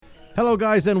Hello,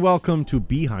 guys, and welcome to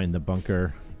Behind the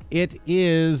Bunker. It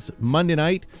is Monday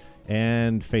night,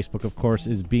 and Facebook, of course,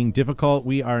 is being difficult.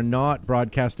 We are not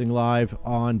broadcasting live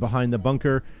on Behind the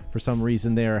Bunker. For some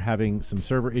reason, they are having some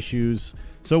server issues.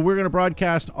 So we're going to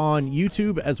broadcast on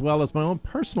YouTube as well as my own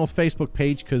personal Facebook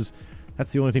page, because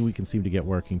that's the only thing we can seem to get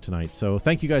working tonight. So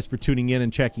thank you guys for tuning in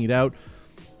and checking it out.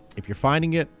 If you're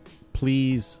finding it,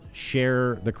 please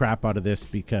share the crap out of this,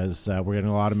 because we're getting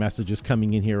a lot of messages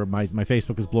coming in here. My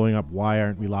Facebook is blowing up. Why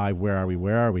aren't we live? Where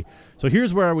are we? So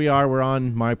here's where we are. We're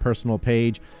on my personal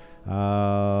page.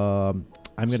 I'm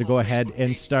going to go ahead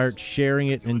and start sharing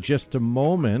it in just a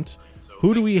moment.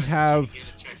 Who do we have?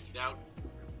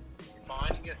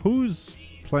 Who's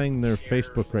playing their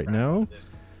Facebook right now?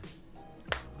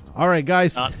 All right,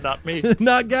 guys. Not me.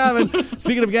 Not Gavin.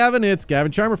 Speaking of Gavin, it's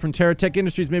Gavin Charmer from TerraTech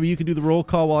Industries. Maybe you can do the roll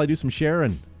call while I do some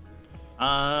sharing.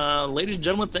 Ladies and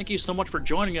gentlemen, thank you so much for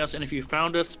joining us. And if you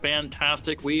found us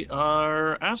fantastic, we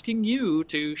are asking you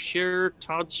to share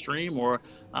Todd's stream or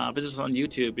visit us on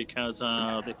YouTube, because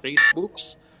the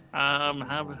Facebooks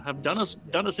have done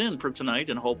us in for tonight,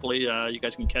 and hopefully you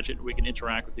guys can catch it. We can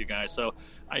interact with you guys. So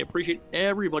I appreciate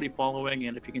everybody following,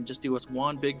 and if you can just do us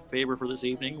one big favor for this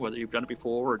evening, whether you've done it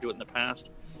before or do it in the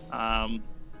past,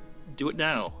 do it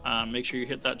now. Make sure you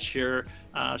hit that share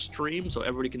stream so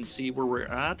everybody can see where we're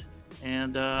at,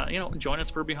 and join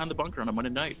us for Behind the Bunker on a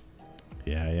Monday night.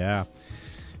 Yeah.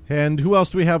 And who else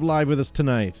do we have live with us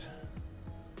tonight?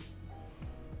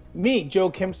 Me, Joe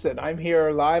Kimson. I'm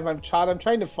here live. I'm Chad. I'm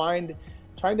trying to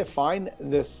find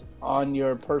this on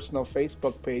your personal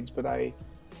Facebook page, but I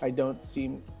don't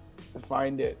seem to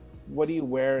find it. What are you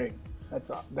wearing?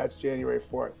 That's January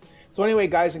 4th. So anyway,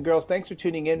 guys and girls, thanks for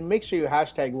tuning in. Make sure you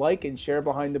hashtag like and share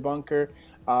Behind the Bunker.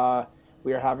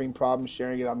 We are having problems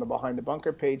sharing it on the Behind the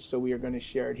Bunker page, so we are going to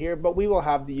share it here. But we will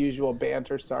have the usual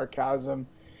banter, sarcasm,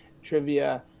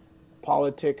 trivia,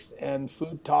 politics, and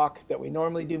food talk that we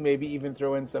normally do. Maybe even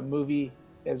throw in some movie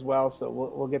as well. So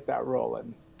we'll get that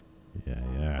rolling.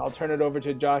 Yeah. I'll turn it over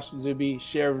to Josh Zuby,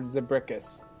 share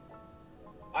Zabrickus.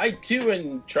 I too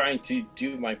am trying to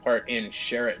do my part and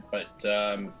share it, but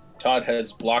Todd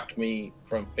has blocked me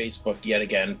from Facebook yet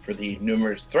again for the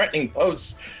numerous threatening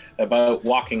posts about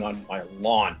walking on my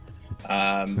lawn.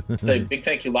 The big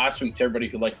thank you last week to everybody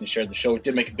who liked and shared the show. It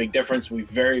did make a big difference. We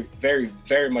very, very,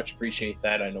 very much appreciate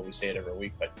that. I know we say it every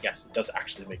week, but yes, it does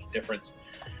actually make a difference.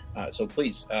 So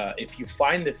please, if you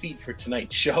find the feed for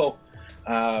tonight's show,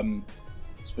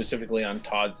 specifically on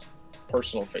Todd's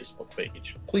personal Facebook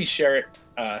page, please share it.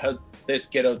 Help this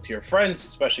get out to your friends,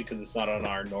 especially because it's not on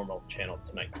our normal channel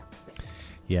tonight.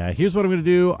 Yeah, here's what I'm going to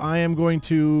do. I am going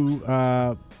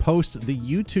to post the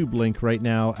YouTube link right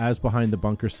now as Behind the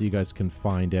Bunker, so you guys can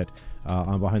find it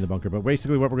on Behind the Bunker. But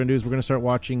basically what we're going to do is we're going to start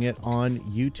watching it on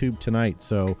YouTube tonight.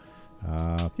 So,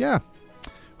 yeah.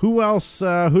 Who else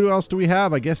do we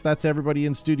have? I guess that's everybody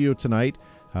in studio tonight.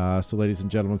 So, ladies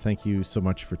and gentlemen, thank you so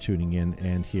much for tuning in.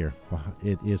 And here,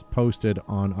 it is posted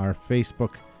on our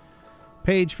Facebook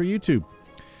page for YouTube.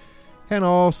 And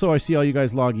also, I see all you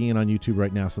guys logging in on YouTube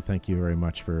right now, so thank you very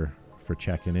much for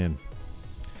checking in.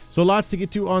 So lots to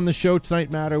get to on the show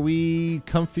tonight, Matt. Are we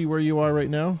comfy where you are right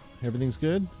now? Everything's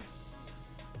good?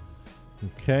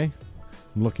 Okay.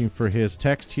 I'm looking for his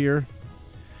text here.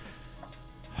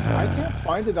 I can't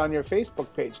find it on your Facebook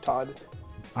page, Todd.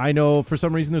 I know, for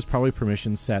some reason, there's probably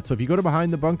permissions set. So if you go to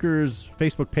Behind the Bunker's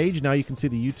Facebook page, now you can see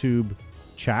the YouTube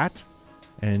chat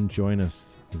and join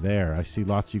us there. I see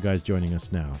lots of you guys joining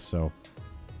us now, so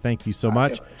thank you so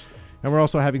much. And we're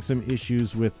also having some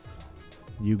issues with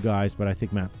you guys, but I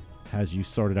think Matt has you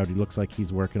sorted out. He looks like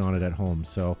he's working on it at home,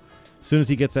 so as soon as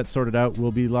he gets that sorted out,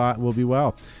 we'll be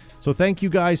well. So thank you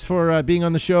guys for being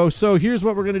on the show. So here's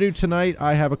what we're going to do tonight.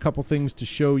 I have a couple things to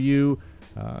show you.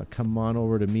 Come on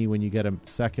over to me when you get a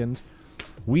second.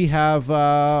 We have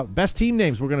best team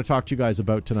names we're going to talk to you guys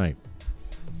about tonight.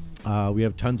 We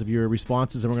have tons of your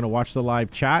responses, and we're going to watch the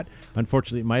live chat.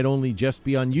 Unfortunately, it might only just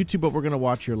be on YouTube, but we're going to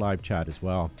watch your live chat as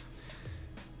well.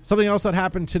 Something else that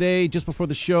happened today, just before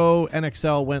the show,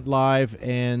 NXL went live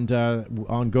and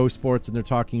on Go Sports, and they're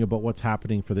talking about what's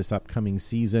happening for this upcoming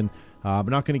season. I'm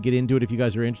not going to get into it. If you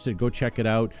guys are interested, go check it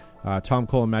out. Tom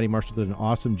Cole and Matty Marshall did an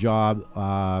awesome job.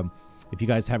 If you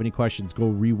guys have any questions,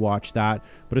 go rewatch that.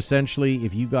 But essentially,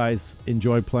 if you guys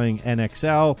enjoy playing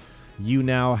NXL, you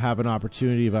now have an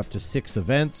opportunity of up to 6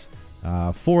 events.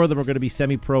 4 of them are going to be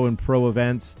semi-pro and pro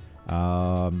events,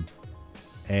 and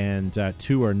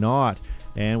 2 are not.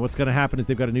 And what's going to happen is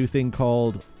they've got a new thing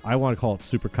called, I want to call it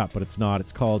Super Cup, but it's not.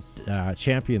 It's called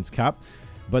Champions Cup.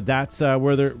 But that's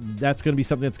that's going to be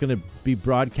something that's going to be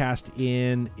broadcast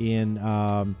in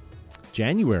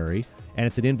January. and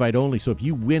it's an invite only. So if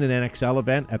you win an NXL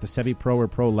event at the semi-pro or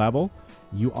pro level,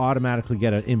 you automatically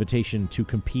get an invitation to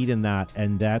compete in that,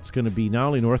 and that's going to be not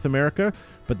only North America,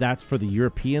 but that's for the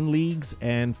European leagues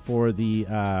and for the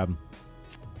what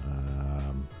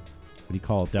do you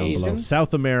call it down Asian? below?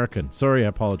 South American. Sorry, I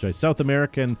apologize. South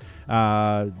American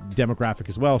demographic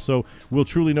as well. So we'll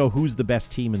truly know who's the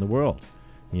best team in the world.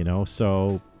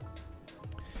 So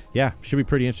yeah, should be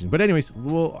pretty interesting. But anyways,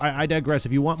 I digress.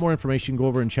 If you want more information, go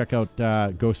over and check out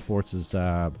Go Sports'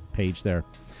 page there.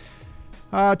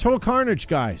 Total Carnage,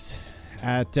 guys,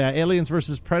 at Aliens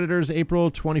vs. Predators, April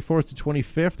 24th to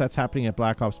 25th. That's happening at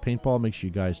Black Ops Paintball. Make sure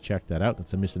you guys check that out.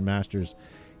 That's a Mission Masters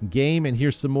game. And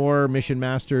here's some more Mission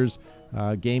Masters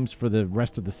games for the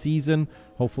rest of the season.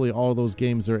 Hopefully all of those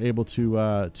games are able to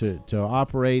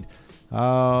operate.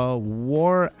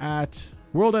 World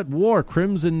at War,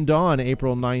 Crimson Dawn,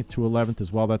 April 9th to 11th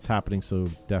as well. That's happening, so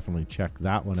definitely check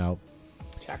that one out.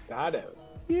 Check that out.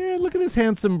 Yeah, look at this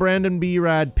handsome Brandon B.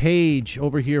 Rad Page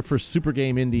over here for Super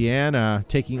Game Indiana,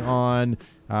 taking on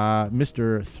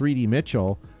Mr. 3D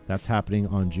Mitchell. That's happening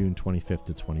on June 25th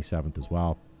to 27th as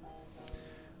well.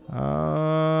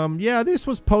 Yeah, this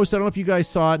was posted. I don't know if you guys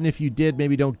saw it, and if you did,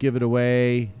 maybe don't give it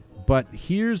away. But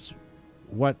here's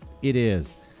what it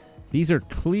is. These are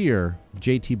clear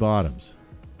JT bottoms.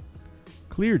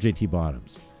 Clear JT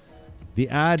bottoms. The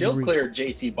ad Still clear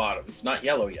JT bottoms, not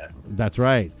yellow yet. That's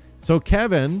right. So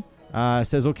Kevin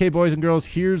says, "Okay, boys and girls,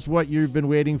 here's what you've been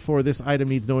waiting for. This item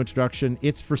needs no introduction.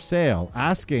 It's for sale.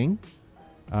 Asking,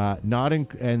 so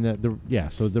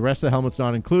the rest of the helmet's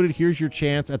not included. Here's your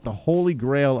chance at the holy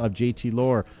grail of JT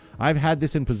lore. I've had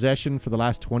this in possession for the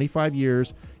last 25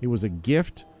 years. It was a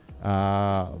gift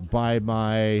by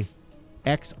my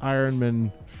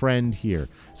ex-Ironman friend here."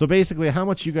 So basically, how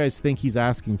much you guys think he's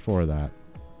asking for that?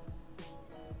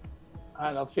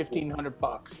 I don't know,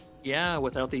 $1,500. Yeah,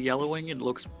 without the yellowing, it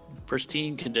looks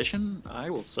pristine condition.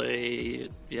 I will say,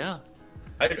 yeah,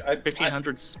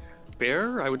 1,500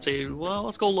 spare. I would say, well,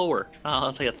 let's go lower.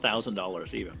 Let's say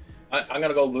 $1,000 even. I'm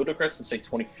gonna go ludicrous and say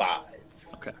 2,500.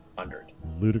 Okay,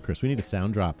 Ludicrous. We need a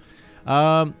sound drop.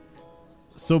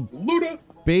 So Luda.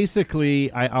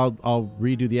 basically, I'll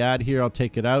redo the ad here. I'll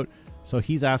take it out. So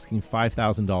he's asking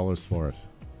 $5,000 for it.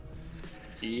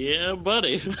 Yeah,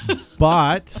 buddy.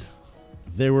 But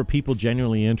there were people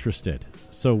genuinely interested.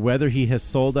 So whether he has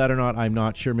sold that or not, I'm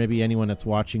not sure. Maybe anyone that's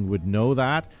watching would know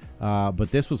that.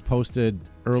 But this was posted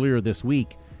earlier this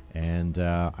week, and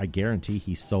I guarantee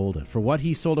he sold it. For what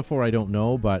he sold it for, I don't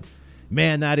know. But,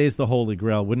 man, that is the Holy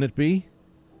Grail, wouldn't it be?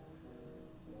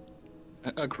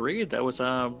 Agreed. That was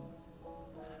a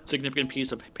significant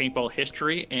piece of paintball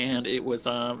history, and it was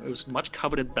much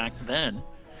coveted back then.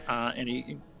 And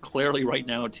he clearly right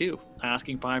now too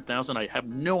asking $5,000. I have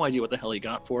no idea what the hell he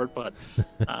got for it, but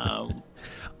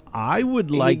I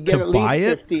would like to buy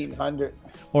it, $1,500,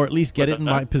 or at least get it in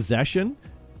my possession,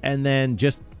 and then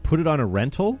just put it on a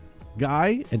rental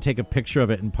guy and take a picture of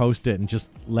it and post it and just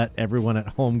let everyone at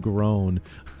home groan.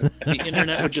 The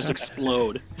internet would just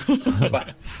explode.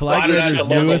 Flag Raider's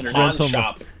newest rental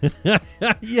shop.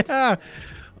 Yeah.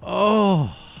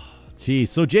 Oh,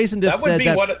 geez. So Jason Diff said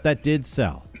that did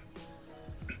sell.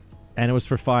 And it was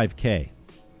for $5,000.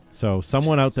 So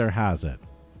someone out there has it.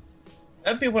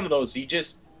 That'd be one of those, you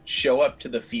just show up to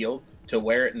the field to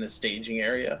wear it in the staging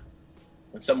area.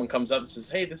 When someone comes up and says,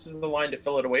 "Hey, this is the line to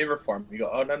fill out a waiver form," you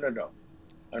go, "Oh, no.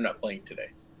 I'm not playing today.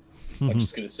 I'm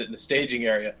just going to sit in the staging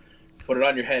area, put it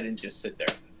on your head, and just sit there."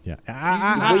 Yeah.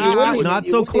 Not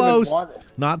so close.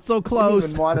 Not so close. You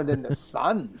wouldn't even want it in the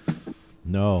sun.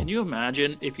 No. Can you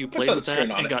imagine if you played with that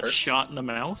and got shot in the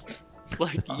mouth?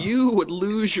 Like, you would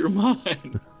lose your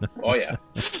mind. Oh, yeah.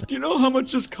 Do you know how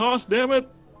much this cost, damn it?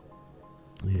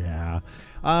 Yeah.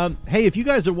 Hey, if you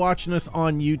guys are watching us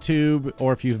on YouTube,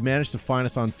 or if you've managed to find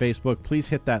us on Facebook, please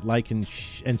hit that like and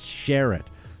share it,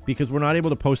 because we're not able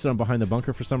to post it on Behind the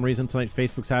Bunker for some reason tonight.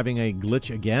 Facebook's having a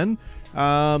glitch again.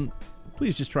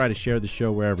 Please just try to share the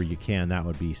show wherever you can. That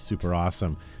would be super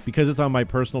awesome. Because it's on my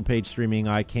personal page streaming,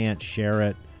 I can't share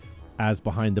it as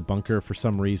Behind the Bunker for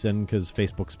some reason, because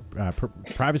Facebook's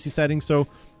privacy settings. So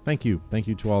thank you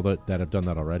to all that have done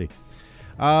that already.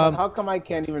 How come I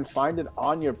can't even find it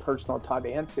on your personal Todd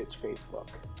Ansich Facebook?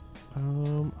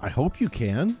 I hope you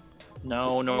can.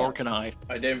 No, nor can I.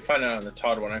 I didn't find it on the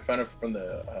Todd one. I found it from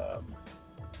the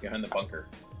Behind the Bunker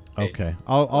page. Okay.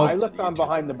 I looked on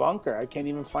Behind the Bunker. I can't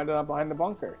even find it on Behind the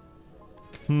Bunker.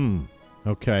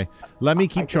 Okay. Let me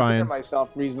keep trying. I consider myself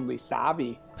reasonably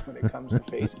savvy when it comes to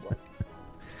Facebook.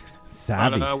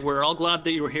 Savvy. We're all glad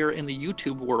that you were here in the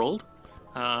YouTube world,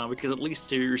 because at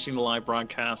least you're seeing the live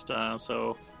broadcast.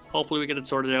 So Hopefully we get it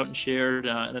sorted out and shared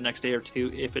in the next day or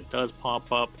two. If it does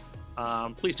pop up,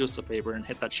 please do us a favor and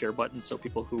hit that share button so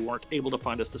people who weren't able to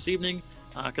find us this evening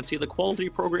can see the quality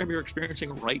program you're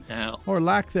experiencing right now. Or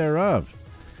lack thereof.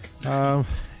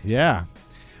 Yeah.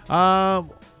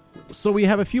 So we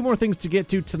have a few more things to get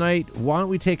to tonight. Why don't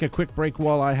we take a quick break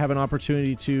while I have an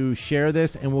opportunity to share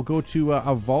this, and we'll go to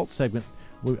a vault segment.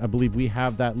 I believe we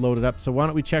have that loaded up. So why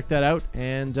don't we check that out,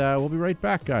 and we'll be right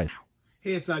back, guys.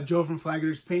 Hey, it's Joe from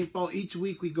Flaggers Paintball. Each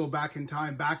week we go back in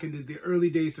time, back into the early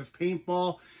days of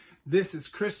paintball. This is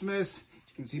Christmas.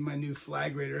 You can see my new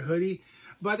Flag Raider hoodie.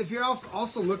 But if you're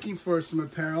also looking for some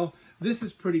apparel, this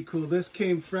is pretty cool. This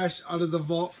came fresh out of the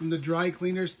vault from the dry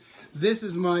cleaners. This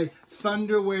is my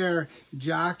Thunderwear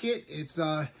jacket. It's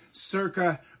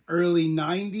circa early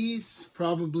 90s,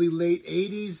 probably late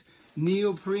 80s.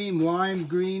 Neoprene, lime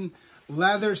green,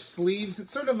 leather sleeves.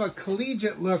 It's sort of a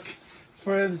collegiate look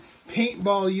for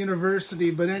Paintball University.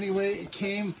 But anyway, it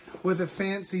came with a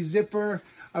fancy zipper.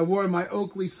 I wore my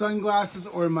Oakley sunglasses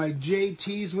or my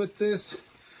JTs with this.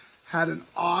 Had an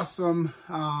awesome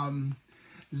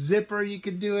zipper. You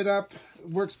could do it up. It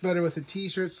works better with a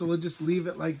t-shirt, so we'll just leave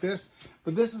it like this.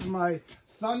 But this is my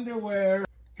Thunderwear.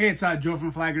 Hey, it's Joe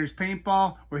from Flaggers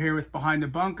Paintball. We're here with Behind the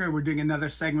Bunker. We're doing another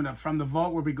segment of From the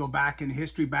Vault where we go back in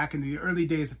history, back into the early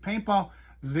days of paintball.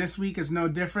 This week is no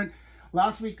different.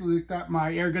 Last week we looked at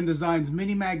my Airgun Designs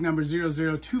Mini Mag number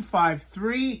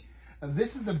 00253.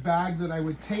 This is the bag that I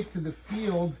would take to the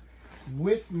field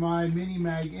with my Mini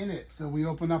Mag in it. So we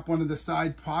open up one of the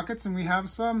side pockets and we have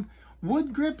some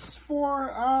wood grips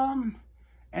for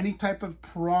any type of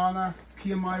Piranha,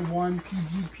 PMI 1,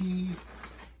 PGP.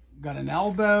 Got an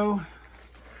elbow.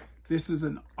 This is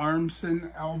an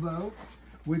Armson elbow,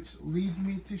 which leads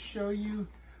me to show you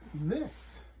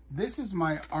this. This is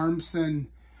my Armson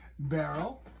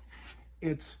barrel.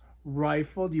 It's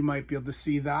rifled. You might be able to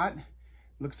see that.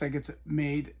 Looks like it's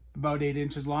made about 8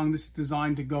 inches long. This is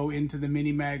designed to go into the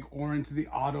Mini Mag or into the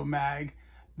Auto Mag.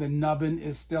 The nubbin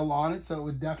is still on it, so it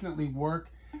would definitely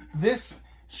work. This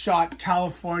shot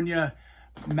California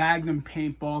Magnum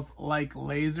paintballs like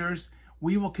lasers.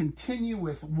 We will continue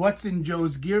with what's in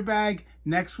Joe's gear bag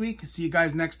next week. See you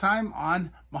guys next time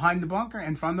on Behind the Bunker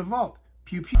and From the Vault.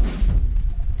 Pew pew.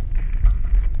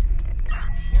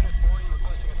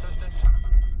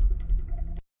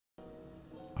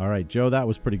 All right, Joe, that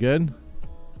was pretty good.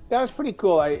 That was pretty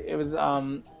cool. It was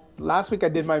last week I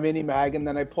did my Mini Mag, and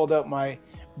then I pulled out my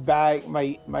bag,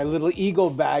 my little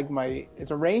Eagle bag. It's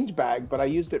a range bag, but I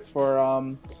used it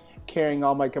for carrying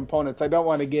all my components. I don't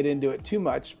want to get into it too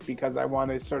much because I want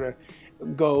to sort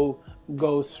of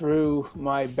go through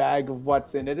my bag of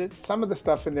what's in it. Some of the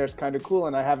stuff in there is kind of cool,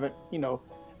 and I haven't,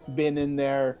 been in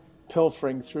there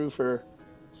pilfering through for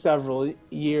several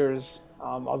years.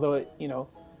 Although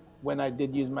when I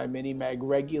did use my Mini Mag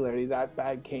regularly, that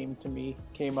bag came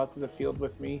out to the field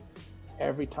with me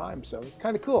every time. So it's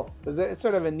kind of cool. It's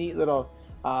sort of a neat little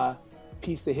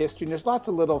piece of history. And there's lots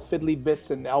of little fiddly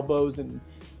bits and elbows and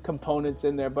components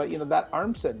in there. But that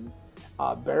Armson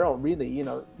barrel, really,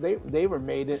 they were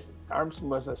made. Armson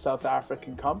was a South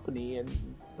African company,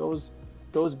 and those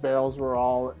barrels were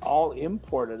all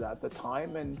imported at the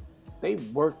time, and they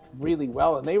worked really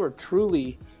well, and they were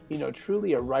truly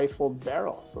a rifled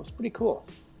barrel. So it's pretty cool.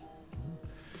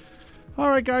 All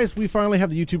right, guys, we finally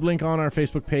have the YouTube link on our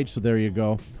Facebook page, so there you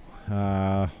go.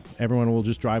 Everyone will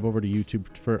just drive over to YouTube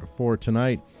for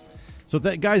tonight. So,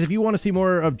 guys, if you want to see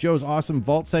more of Joe's awesome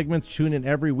Vault segments, tune in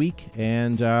every week.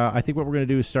 And I think what we're going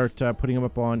to do is start putting them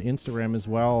up on Instagram as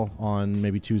well on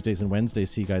maybe Tuesdays and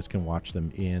Wednesdays, so you guys can watch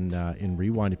them in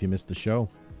Rewind if you missed the show.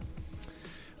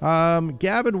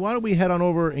 Gavin, why don't we head on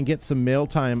over and get some mail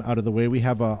time out of the way? We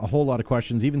have a whole lot of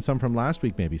questions, even some from last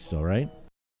week maybe still, right?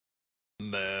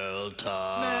 Mail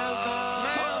time. Mail time.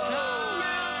 Mail time.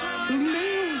 Mail time. The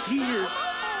mail's here.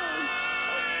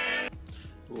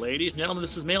 Ladies and gentlemen,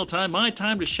 this is mail time, my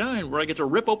time to shine, where I get to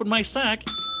rip open my sack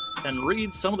and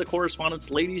read some of the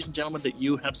correspondence, ladies and gentlemen, that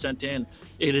you have sent in.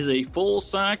 It is a full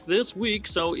sack this week,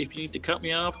 so if you need to cut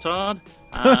me off, Todd,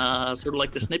 sort of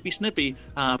like the snippy,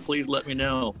 please let me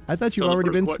know. I thought you've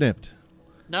already been snipped.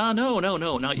 No,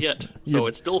 not yet. So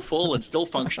it's still full and still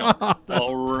functional.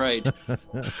 All right.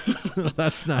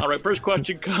 That's nice. All right, first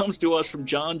question comes to us from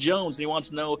John Jones, and he wants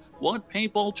to know, what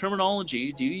paintball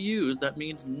terminology do you use that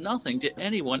means nothing to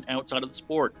anyone outside of the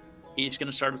sport? He's going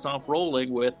to start us off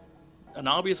rolling with an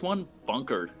obvious one,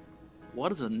 bunkered.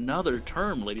 What is another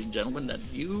term, ladies and gentlemen, that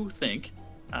you think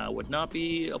would not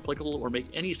be applicable or make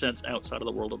any sense outside of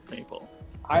the world of paintball?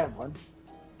 I have one.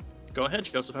 Go ahead,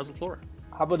 Joseph has the floor.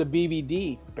 How about a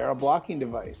BBD, barrel blocking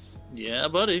device? Yeah,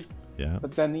 buddy. Yeah.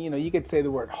 But then, you could say the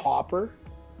word hopper.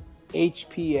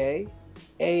 HPA,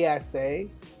 ASA,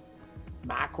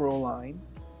 Macroline,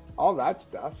 all that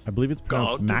stuff. I believe it's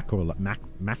pronounced Gogged.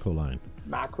 Macroline.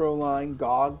 Macroline,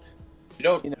 Gogged. You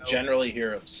don't You know. generally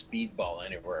hear of Speedball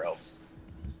anywhere else.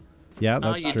 Yeah,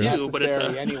 that's you true. do. but it's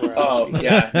Necessary a- anywhere Oh, else.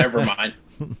 yeah, never mind.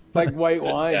 Like white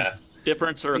wine. Yeah,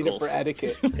 Different Need it circles. for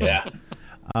etiquette. yeah.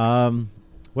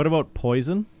 What about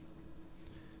Poison?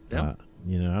 Yeah.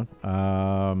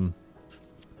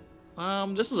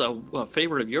 This is a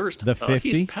favorite of yours. The 50?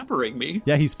 He's peppering me.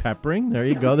 Yeah, he's peppering. There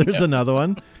you go. There's another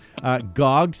one.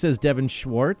 Gog says Devin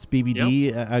Schwartz.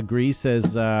 BBD agrees,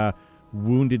 says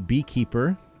Wounded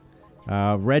Beekeeper.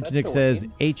 Regnick the says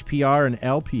Wayne. HPR and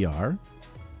LPR.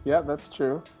 Yeah, that's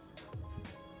true.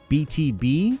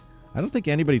 BTB. I don't think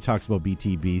anybody talks about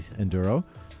BTB Enduro.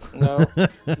 No.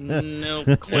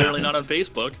 No, clearly not on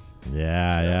Facebook.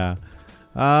 Yeah.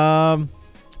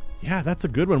 Yeah, that's a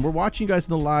good one. We're watching you guys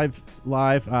in the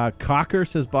live. Cocker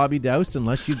says Bobby Doust,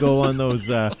 unless you go on those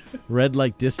red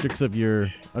light districts of your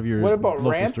What about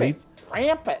local rampant? streets.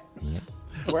 Rampant.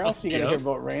 Where else are you going to Yep. hear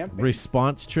about rampant?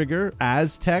 Response trigger.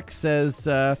 Aztec says,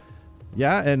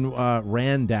 and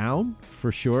ran down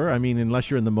for sure. I mean, unless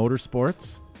you're in the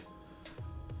motorsports.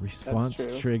 Response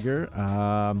That's true. trigger.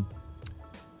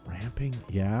 Ramping,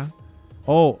 yeah.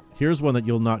 Oh, here's one that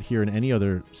you'll not hear in any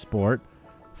other sport.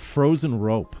 Frozen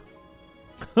rope.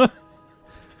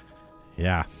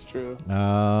 Yeah. It's true.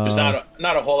 There's not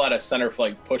a whole lot of center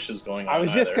flag pushes going on. I was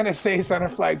just either. going to say center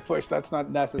flag push. That's not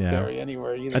necessary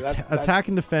anywhere either. Attack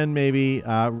and defend, maybe.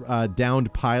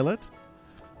 Downed pilot.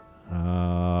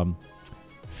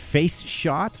 Face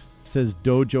shot, says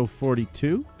Dojo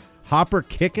 42. Hopper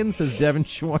kicking, says Devin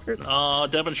Schwartz. Oh,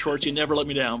 Devin Schwartz, you never let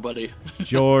me down, buddy.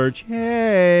 George,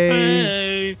 hey,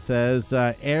 Hey. says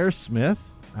Airsmith.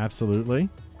 Absolutely.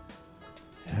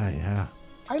 Yeah.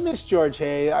 I miss George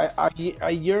Hay. I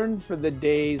yearn for the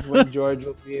days when George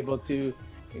will be able to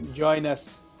join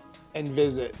us and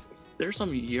visit. There's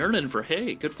some yearning for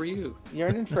hay. Good for you.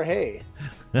 Yearning for Hay.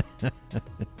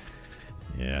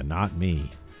 Yeah, not me.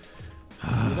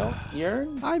 You don't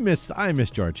yearn? I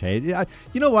missed George Hay. Yeah,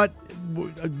 you know what?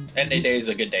 Any day is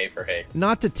a good day for hay.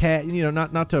 Not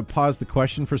to pause the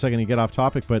question for a second and get off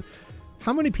topic, but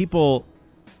how many people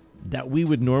that we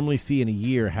would normally see in a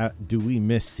year do we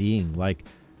miss seeing? Like,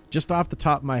 just off the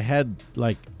top of my head,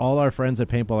 like all our friends at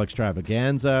Paintball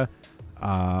Extravaganza,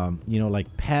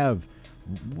 like Pev.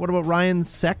 What about Ryan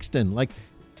Sexton? Like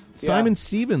Simon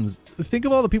Stevens. Think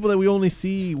of all the people that we only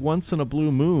see once in a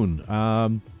blue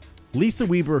moon. Lisa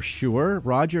Weber, sure.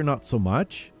 Roger, not so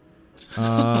much.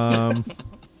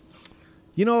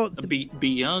 B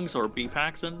Youngs or B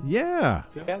Paxson. Yeah.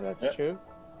 Yeah, that's true.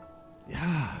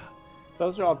 Yeah.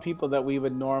 Those are all people that we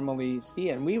would normally see,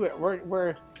 and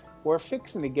we're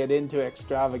fixing to get into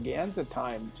extravaganza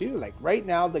time too. Like right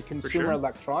now, the Consumer sure.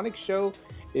 Electronics Show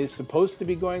is supposed to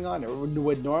be going on, or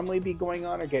would normally be going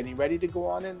on, or getting ready to go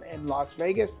on in Las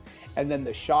Vegas, and then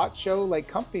the SHOT Show. Like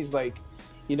companies like,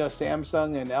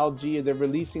 Samsung and LG, they're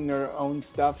releasing their own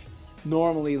stuff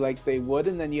normally like they would,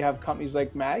 and then you have companies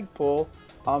like Magpul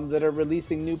that are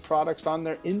releasing new products on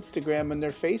their Instagram and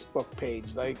their Facebook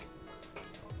page. Like,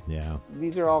 Yeah.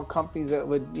 these are all companies that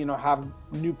would, have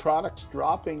new products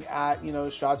dropping at,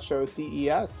 SHOT Show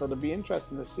CES. So it'll be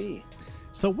interesting to see.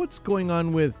 So what's going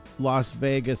on with Las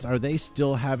Vegas? Are they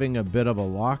still having a bit of a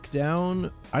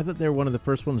lockdown? I thought they were one of the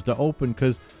first ones to open,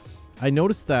 because I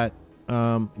noticed that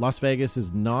Las Vegas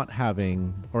is not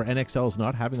having, or NXL is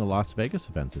not having a Las Vegas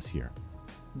event this year.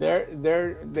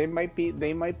 They might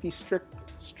be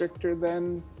stricter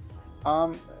than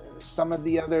some of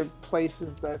the other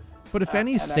places that. But if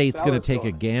any NXL state's going is to take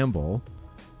a going. gamble,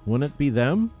 wouldn't it be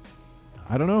them?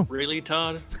 I don't know. Really,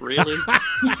 Todd? Really?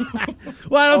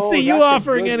 Well, I don't Oh, see you that's a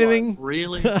offering good anything.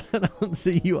 Really? I don't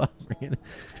see you offering it.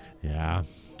 Yeah.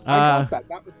 I got that.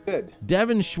 That was good.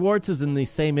 Devin Schwartz is in the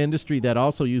same industry that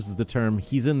also uses the term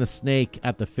 "he's in the snake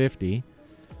at the 50."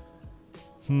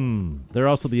 They're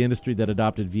also the industry that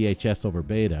adopted VHS over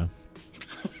beta.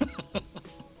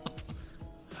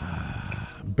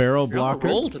 Barrel You're on the blocker.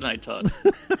 roll tonight, Todd.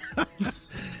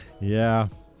 Yeah.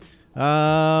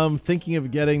 Thinking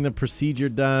of getting the procedure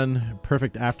done.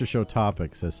 Perfect after show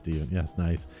topic, says Steven. Yes,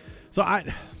 nice. So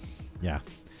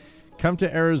come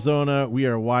to Arizona. We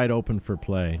are wide open for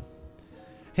play.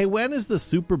 Hey, when is the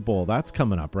Super Bowl? That's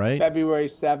coming up, right? February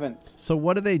 7th. So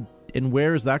what are they, and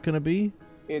where is that going to be?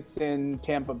 It's in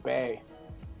Tampa Bay.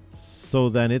 So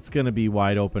then it's going to be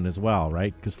wide open as well,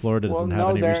 right? Because Florida doesn't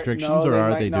have any restrictions, or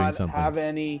are they doing not something? Have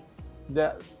any?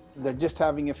 They're just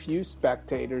having a few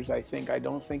spectators. I think. I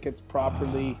don't think it's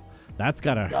properly. That's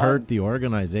got to done. hurt the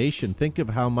organization. Think of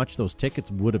how much those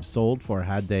tickets would have sold for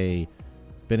had they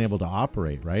been able to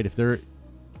operate, right? If there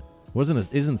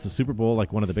isn't the Super Bowl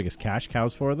like one of the biggest cash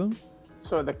cows for them?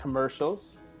 So the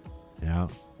commercials Yeah.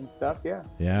 and stuff, yeah.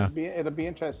 Yeah. It'll be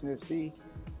interesting to see.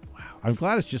 I'm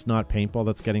glad it's just not paintball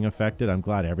that's getting affected. I'm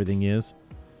glad everything is.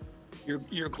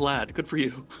 You're glad. Good for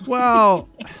you. Well,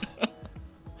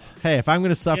 hey, if I'm going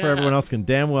to suffer, Yeah. everyone else can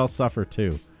damn well suffer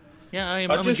too. Yeah, I'm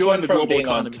just enjoying went the from global being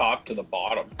on economy. top to the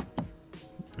bottom.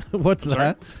 What's Sorry?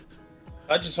 that?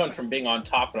 I just went from being on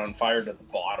top and on fire to the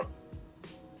bottom.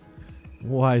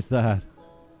 Why is that?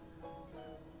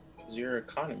 It was your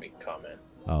economy comment.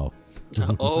 Oh,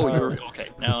 Oh, you're okay.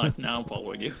 Now I'm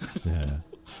following you. yeah.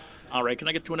 All right, can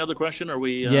I get to another question? Or are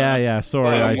we? Yeah.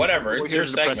 Sorry. Well, I- whatever. we're It's here your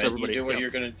to depress segment. You everybody. do what Yeah. you're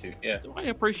going to do. Yeah. I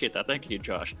appreciate that. Thank you,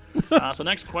 Josh. So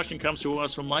next question comes to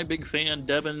us from my big fan,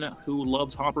 Devin, who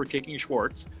loves Hopper kicking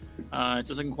Schwartz. It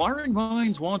says, inquiring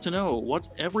minds want to know, what's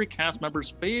every cast member's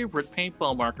favorite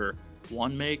paintball marker?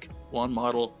 One make, one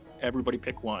model, everybody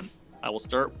pick one. I will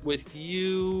start with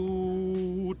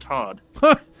you, Todd.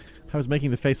 I was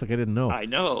making the face like I didn't know. I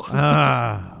know.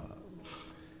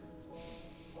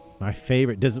 My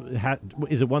favorite. Is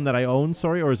it one that I own?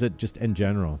 Sorry, or is it just in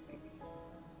general?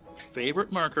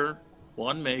 Favorite marker,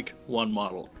 one make, one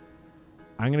model.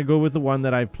 I'm gonna go with the one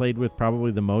that I've played with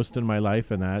probably the most in my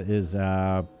life, and that is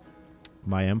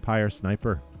my Empire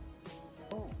Sniper.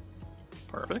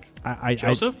 Perfect. I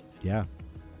Joseph? yeah.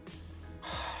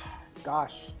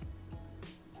 Gosh.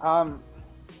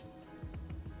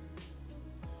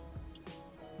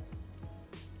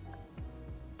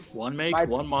 One make, My-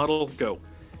 one model, go.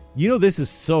 You know, this is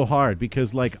so hard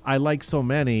because like I like so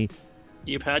many.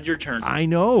 You've had your turn. I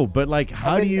know, but like,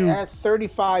 how do you?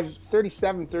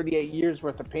 37, 38 years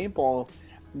worth of paintball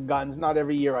guns. Not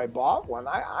every year I bought one.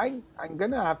 I'm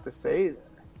gonna have to say,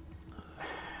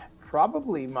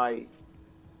 probably my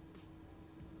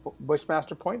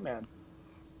Bushmaster Point Man.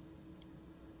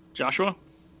 Joshua?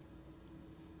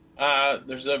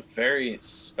 There's a very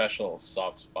special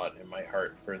soft spot in my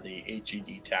heart for the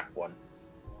HED TAC 1.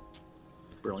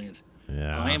 Brilliant.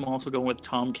 Yeah. I am also going with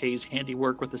Tom K's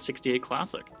handiwork with the 68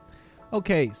 Classic.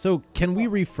 Okay, so can we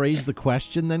rephrase the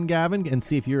question then, Gavin, and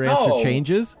see if your answer No.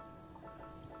 changes?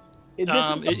 This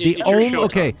is It's your show,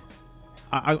 okay,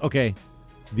 Tom. okay.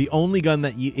 The only gun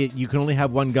that you can only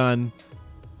have one gun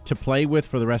to play with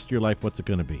for the rest of your life. What's it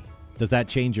going to be? Does that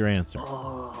change your answer?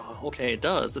 Oh, okay, it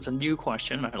does. That's a new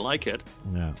question. I like it.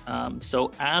 Yeah.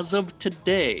 So as of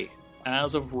today,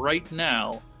 as of right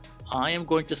now, I am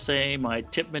going to say my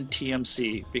Tipman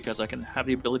TMC because I can have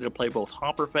the ability to play both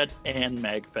hopper fed and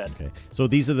mag fed. Okay. So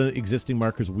these are the existing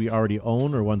markers we already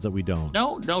own, or ones that we don't?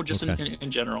 No, just Okay.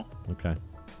 in general. Okay.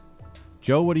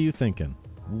 Joe, what are you thinking?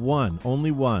 One,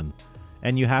 only one,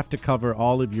 and you have to cover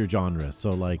all of your genres.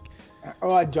 So like,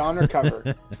 a genre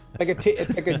cover.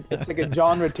 It's like a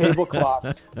genre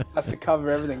tablecloth. Has to cover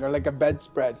everything, or like a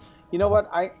bedspread. You know what?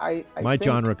 I my think,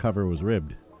 genre cover was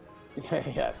ribbed.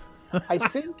 Yes, I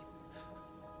think.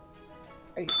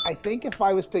 I think if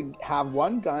I was to have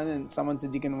one gun and someone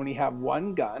said you can only have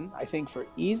one gun, I think for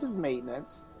ease of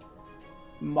maintenance,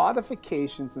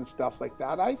 modifications and stuff like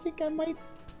that, I think I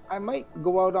might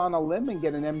go out on a limb and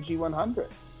get an MG100.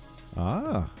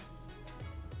 Ah.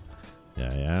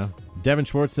 Yeah. Devin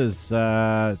Schwartz says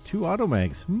 2 auto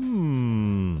mags.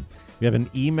 We have an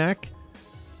EMAC.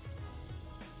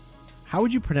 How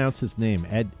would you pronounce his name?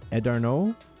 Ed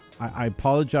Arnaud? I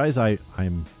apologize.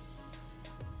 I'm.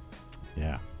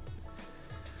 Yeah.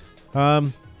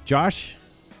 Josh.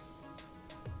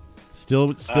 Still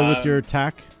with your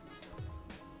attack.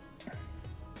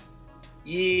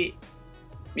 Yeah.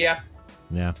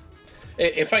 Yeah.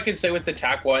 If I could say with the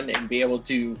TAC 1 and be able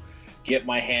to get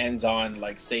my hands on,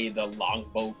 like, say, the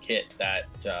longbow kit that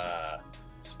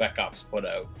Spec Ops put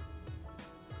out,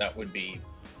 that would be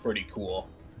pretty cool.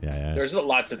 Yeah. There's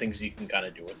lots of things you can kind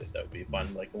of do with it that would be fun,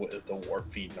 like with the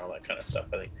warp feed and all that kind of stuff.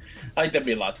 I think that'd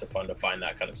be lots of fun to find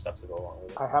that kind of stuff to go along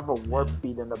with it. I have a warp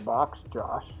feed in the box,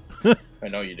 Josh. I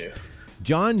know you do.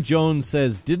 John Jones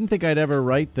says, didn't think I'd ever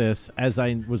write this as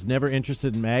I was never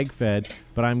interested in MagFed,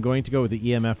 but I'm going to go with the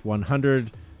EMF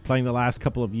 100. Playing the last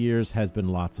couple of years has been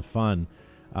lots of fun.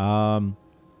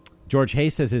 George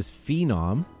Hayes says his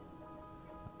Phenom.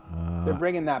 They're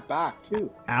bringing that back,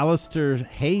 too. Alistair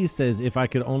Hayes says if I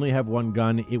could only have one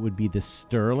gun, it would be the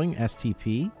Sterling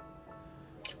STP.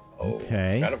 Oh,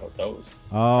 Okay. forgot about those.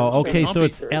 Oh, okay, so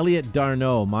it's Beaker. Elliot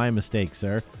Darno. My mistake,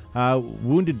 sir.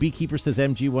 Wounded Beekeeper says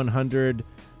MG100,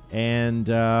 and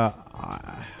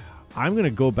I'm going to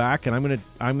go back and I'm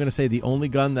going to say the only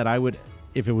gun that I would,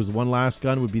 if it was one last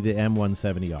gun, would be the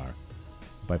M170R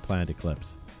by Planet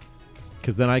Eclipse,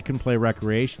 because then I can play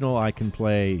recreational, I can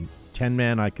play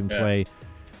 10-man, I can play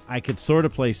I could sort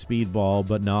of play speedball,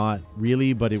 but not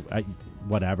really. But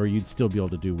whatever, you'd still be able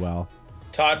to do well.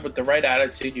 Todd, with the right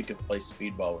attitude, you can play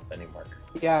speedball with any marker.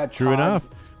 Yeah, True Todd. enough.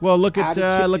 Well, look at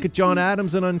Attitude. John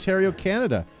Adams in Ontario,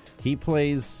 Canada. He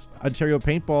plays Ontario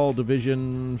Paintball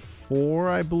Division 4,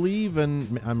 I believe,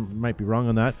 and I might be wrong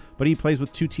on that. But he plays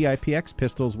with 2 TIPX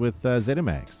pistols with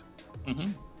Zenimags.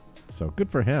 Mm-hmm. So good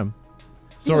for him.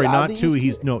 Sorry, allowed not to 2. use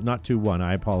He's not 2-1.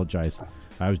 I apologize.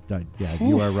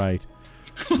 You are right.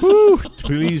 Whew,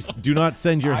 please do not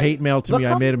send your hate mail to me.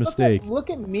 I made a mistake. Look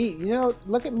at me.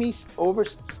 Look at me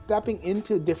overstepping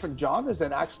into different genres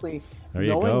and actually There you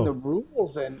knowing go. the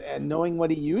rules and knowing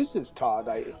what he uses, Todd.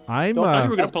 I'm. don't I thought you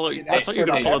were think going to an pull. I thought you were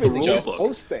going to expert pull out the on rule everything, book.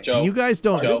 just posting. Joe, you guys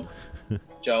don't.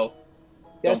 Joe,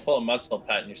 Yes. don't pull a muscle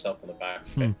patting yourself in the back.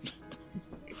 Okay?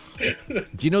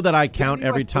 Do you know that I count you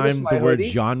every want to notice time my the word hoodie?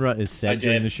 genre is I said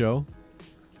during did. the show?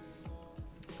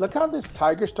 Look how this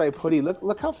tiger stripe hoodie.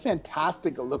 Look how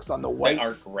fantastic it looks on the They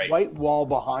are white great. wall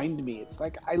behind me. It's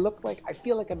like I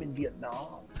feel like I'm in Vietnam.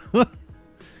 You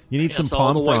need Yes, some all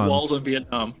pom the white walls fronds. in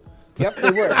Vietnam. Yep,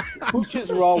 they were.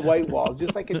 Pooches were all white walls,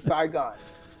 just like in Saigon.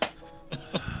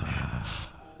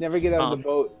 Never get out of the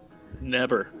boat.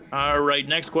 Never. All right.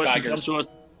 Next question Tigers. comes to us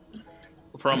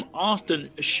from Austin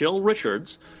Shill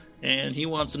Richards, and he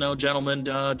wants to know, gentlemen,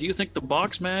 do you think the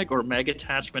box mag or mag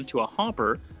attachment to a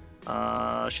hopper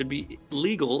should be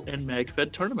legal in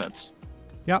mag-fed tournaments?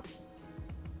 Yep.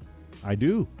 I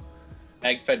do.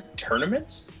 MagFed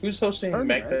tournaments? Who's hosting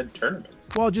MagFed tournaments?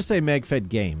 Well, just say MagFed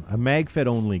game, a MagFed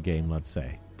only game, let's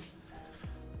say.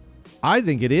 I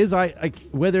think it is. I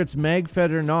whether it's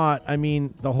MagFed or not. I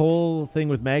mean, the whole thing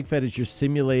with MagFed is you're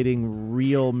simulating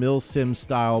real milsim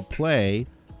style play.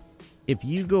 If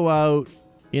you go out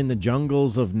in the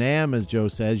jungles of Nam, as Joe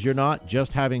says, you're not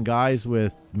just having guys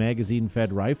with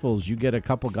magazine-fed rifles. You get a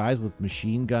couple guys with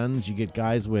machine guns. You get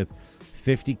guys with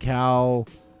 50 cal.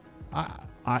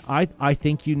 I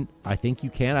think you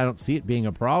can. I don't see it being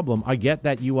a problem. I get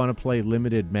that you want to play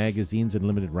limited magazines and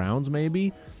limited rounds,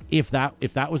 maybe. If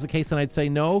that was the case, then I'd say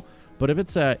no. But if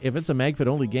it's a MagFed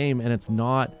only game and it's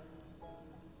not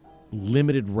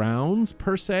limited rounds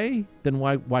per se, then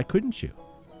why couldn't you?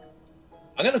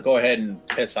 I'm going to go ahead and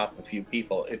piss off a few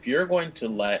people. If you're going to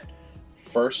let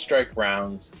first strike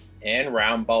rounds and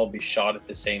round ball be shot at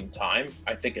the same time,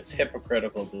 I think it's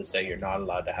hypocritical to say you're not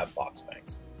allowed to have box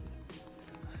banks.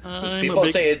 Because people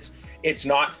say it's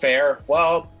not fair.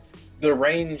 Well, the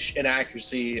range and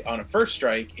accuracy on a first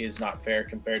strike is not fair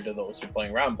compared to those who are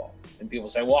playing round ball. And people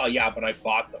say, well, yeah, but I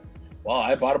bought them. Well,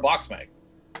 I bought a box mag.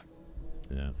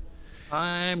 Yeah.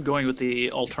 I'm going with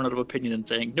the alternative opinion and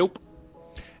saying nope.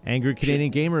 Angry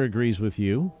Canadian Gamer agrees with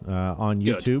you on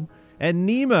Good. YouTube. And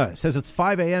Nima says it's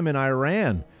 5 a.m. in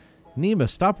Iran. Nima,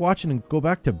 stop watching and go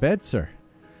back to bed, sir.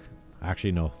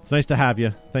 Actually, no. It's nice to have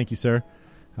you. Thank you, sir.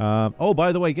 Oh,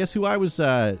 by the way, guess who I was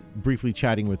briefly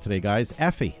chatting with today, guys?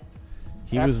 Effie.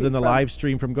 He was Effie in the from live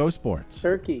stream from Go Sports.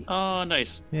 Turkey. Oh,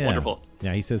 nice. Yeah. Wonderful.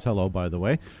 Yeah, he says hello, by the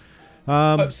way.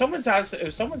 But if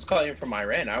someone's calling from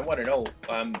Iran, I want to know,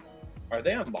 are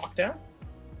they on lockdown?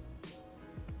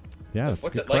 Yeah, that's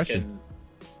What's a good it like question.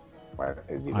 Where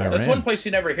is he Iran. there? That's one place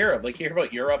you never hear of. Like, you hear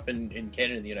about Europe and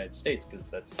Canada and the United States, because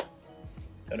that's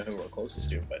kind of who we're closest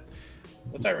to. But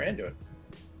what's Iran doing?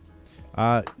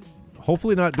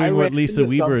 Hopefully not I doing what ran Lisa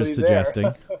into Weber is somebody there.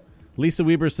 suggesting. Lisa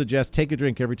Weber suggests take a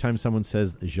drink every time someone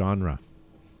says genre.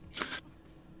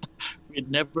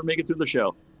 We'd never make it through the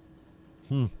show.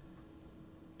 True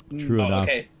Oh, enough.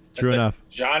 okay. True That's it. enough.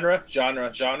 Genre.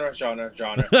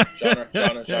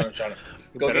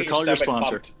 Go Better get call your your stomach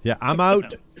sponsor. pumped. Yeah, I'm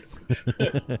out.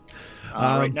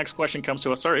 All right, next question comes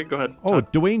to us. Sorry, go ahead. Oh,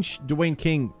 Dwayne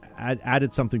King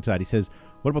added something to that. He says,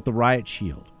 what about the Riot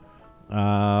Shield?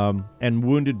 And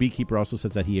Wounded Beekeeper also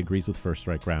says that he agrees with first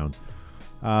strike rounds.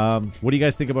 What do you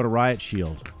guys think about a Riot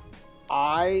Shield?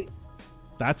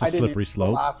 That's a I didn't slippery answer the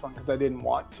slope. last one because I didn't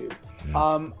want to.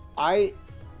 Yeah. I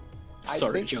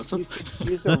Sorry, think Joseph. you could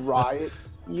use a riot.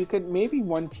 You could maybe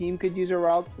one team could use a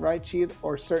riot shield,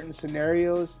 or certain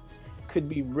scenarios could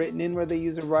be written in where they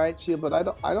use a riot shield. But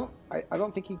I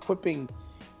don't think equipping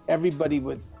everybody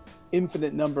with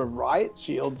infinite number of riot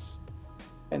shields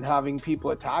and having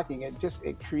people attacking it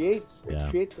creates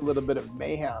a little bit of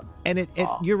mayhem. And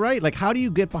you're right. Like, how do you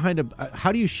get behind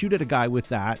how do you shoot at a guy with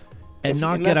that and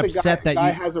not get Unless upset a guy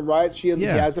that has a riot shield,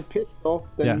 Yeah. he has a pistol,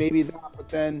 then Yeah. maybe that. But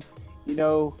then,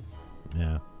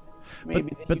 Yeah.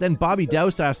 maybe But then Bobby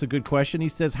Douse asked a good question. He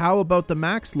says, how about the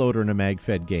max loader in a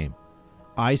mag-fed game?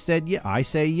 I said, yeah. I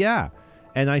say, yeah.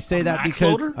 And I say A that max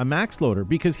because loader? a max loader,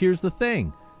 because here's the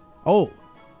thing. Oh,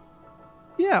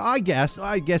 Yeah, I guess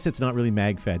it's not really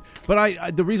mag fed. But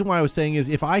I the reason why I was saying is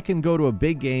if I can go to a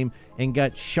big game and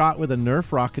get shot with a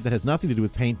Nerf rocket that has nothing to do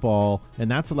with paintball, and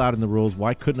that's allowed in the rules,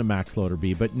 why couldn't a max loader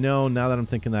be? But no, now that I'm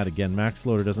thinking that again, max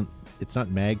loader doesn't. It's not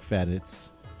mag fed.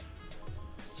 It's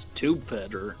tube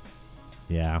fed, or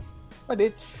yeah. But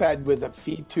it's fed with a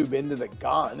feed tube into the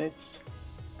gun. It's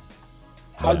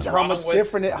how much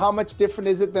different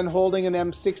is it than holding an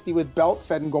M60 with belt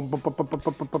fed and going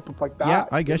like that? Yeah,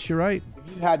 I guess you're right.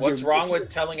 If you had What's wrong with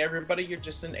telling everybody you're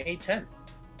just an A10?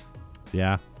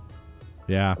 Yeah.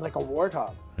 like a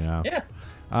warthog? Yeah.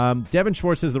 Devin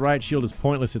Schwartz says the riot shield is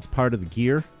pointless. It's part of the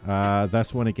gear.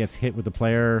 Thus, when it gets hit with the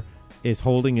player is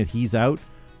holding it, he's out.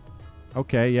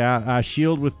 Okay, yeah.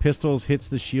 Shield with pistols hits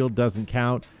the shield doesn't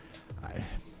count.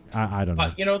 I don't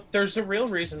know. You know, there's a real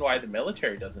reason why the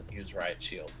military doesn't use riot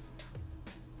shields.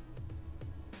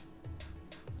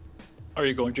 are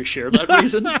you going to share that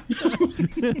reason?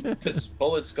 Because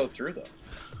bullets go through them.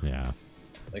 Yeah.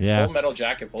 Full metal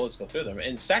jacket bullets go through them.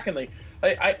 And secondly,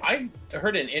 I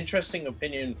heard an interesting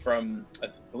opinion from, I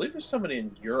believe it was somebody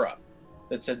in Europe,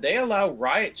 that said they allow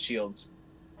riot shields,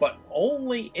 but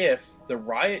only if the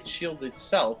riot shield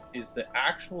itself is the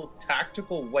actual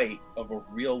tactical weight of a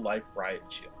real life riot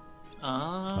shield.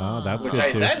 That's which good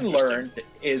I too. then learned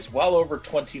is well over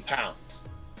 20 pounds.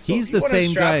 So He's if you the wanna same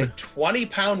strap guy. a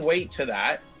 20-pound weight to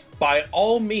that, by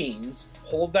all means,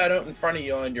 hold that out in front of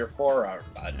you on your forearm,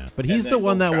 bud. Yeah. But he's the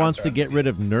one that wants to get rid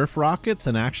of Nerf rockets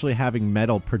and actually having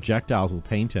metal projectiles with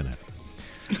paint in it.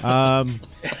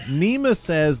 Nima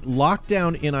says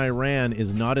lockdown in Iran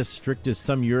is not as strict as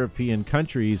some European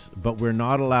countries, but we're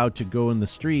not allowed to go in the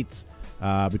streets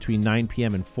between 9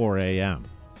 p.m. and 4 a.m.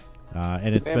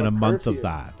 And it's been a month of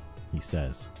that, he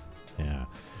says. Yeah.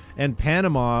 And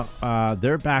Panama,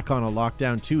 they're back on a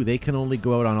lockdown too. They can only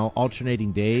go out on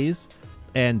alternating days,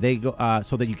 and they go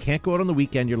so that you can't go out on the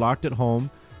weekend. You're locked at home,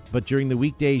 but during the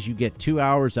weekdays you get 2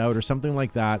 hours out or something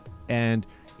like that, and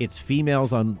it's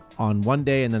females on one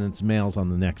day and then it's males on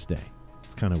the next day.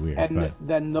 It's kind of weird. And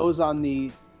then those on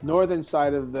the northern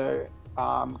side of the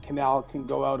canal can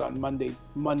go out on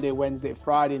Monday, Wednesday,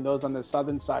 Friday, and those on the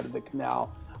southern side of the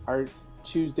canal are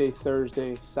Tuesday,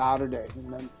 Thursday, Saturday,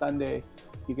 and then Sunday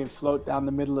you can float down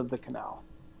the middle of the canal.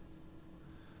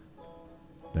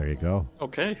 There you go.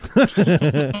 Okay.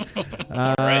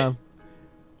 Right.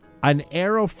 An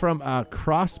arrow from a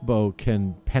crossbow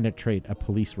can penetrate a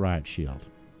police riot shield.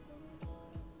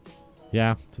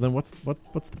 Yeah. So then, what's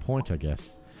the point? I guess.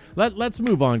 Let's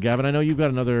move on, Gavin. I know you've got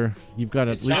another. You've got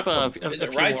at It's least. not a for, the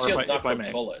few riot more, shield's if not I for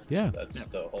may. bullets. Yeah. That's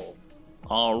the whole.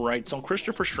 All right. So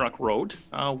Christopher Struck wrote,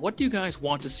 what do you guys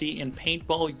want to see in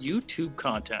paintball YouTube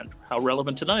content? How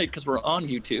relevant tonight, because we're on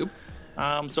YouTube.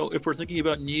 So if we're thinking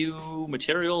about new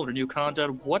material or new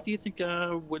content, what do you think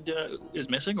is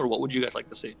missing, or what would you guys like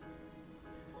to see?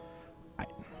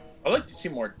 I like to see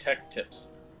more tech tips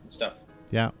and stuff.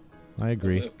 Yeah, I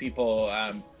agree. People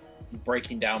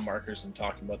breaking down markers and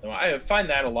talking about them. I find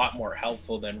that a lot more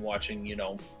helpful than watching,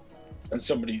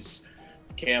 somebody's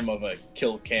cam of a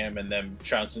kill cam and them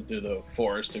trouncing through the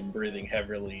forest and breathing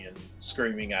heavily and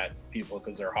screaming at people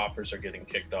because their hoppers are getting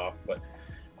kicked off. But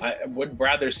I would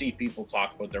rather see people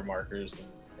talk about their markers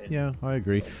and Yeah, I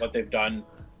agree. what they've done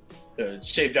to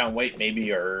shave down weight,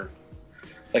 maybe, or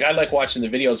like I like watching the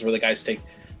videos where the guys take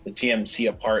the TMC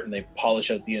apart and they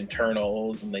polish out the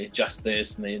internals and they adjust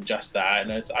this and they adjust that,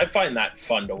 and I find that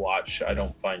fun to watch. I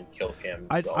don't find kill cams.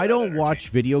 I don't watch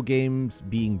video games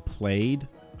being played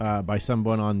by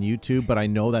someone on YouTube, but I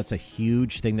know that's a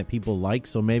huge thing that people like,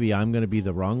 so maybe I'm going to be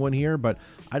the wrong one here, but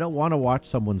I don't want to watch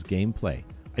someone's gameplay.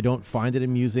 I don't find it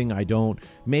amusing.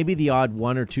 Maybe the odd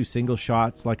one or two single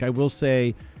shots. Like I will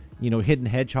say, Hidden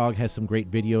Hedgehog has some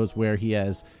great videos where he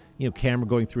has, camera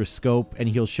going through a scope and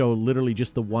he'll show literally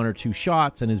just the one or two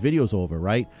shots and his video's over,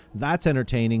 right? That's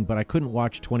entertaining, but I couldn't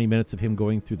watch 20 minutes of him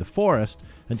going through the forest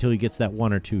until he gets that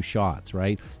one or two shots,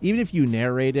 right? Even if you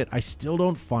narrate it, I still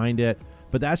don't find it,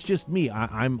 but that's just me.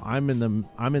 I'm in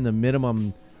the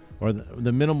minimum or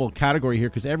the minimal category here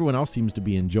because everyone else seems to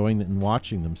be enjoying it and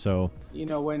watching them. So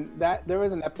when there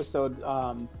was an episode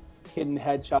Hidden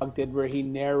Hedgehog did where he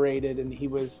narrated and he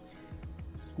was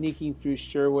sneaking through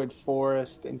Sherwood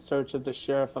Forest in search of the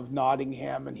sheriff of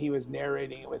Nottingham, and he was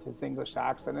narrating it with his English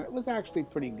accent, and it was actually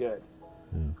pretty good.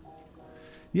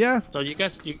 Yeah. So you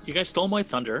guys stole my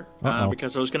thunder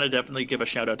because I was going to definitely give a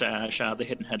shout out to Ash, the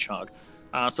Hidden Hedgehog.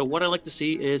 So what I like to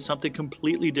see is something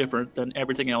completely different than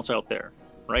everything else out there,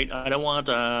 right? I don't want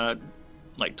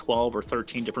like 12 or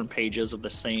 13 different pages of the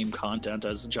same content,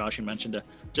 as Josh you mentioned,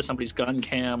 just somebody's gun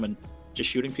cam and just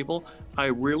shooting people. I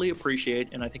really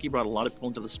appreciate, and I think he brought a lot of people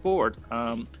into the sport,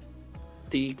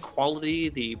 the quality,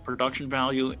 the production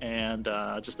value, and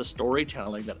just the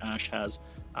storytelling that Ash has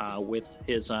with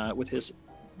his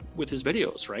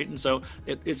videos, right? And so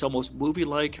it's almost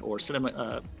movie-like or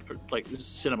cinema, like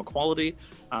cinema quality.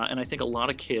 And I think a lot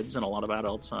of kids and a lot of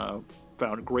adults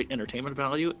found great entertainment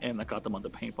value, and that got them onto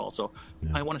paintball. So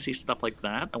I want to see stuff like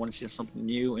that. I want to see something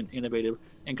new and innovative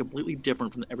and completely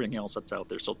different from everything else that's out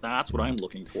there. So that's what I'm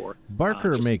looking for.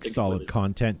 Barker makes solid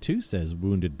content too, says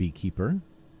Wounded Beekeeper.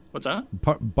 What's that?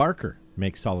 Barker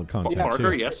makes solid content too.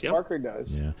 Barker, yes, yep. Barker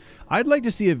does. Yeah. I'd like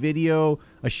to see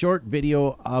a short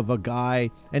video of a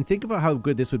guy, and think about how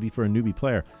good this would be for a newbie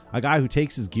player. A guy who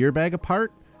takes his gear bag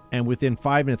apart, and within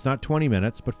 5 minutes, not 20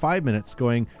 minutes, but 5 minutes,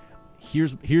 going,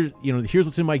 here's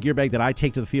what's in my gear bag that I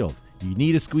take to the field. You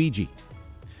need a squeegee.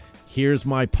 Here's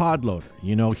my pod loader.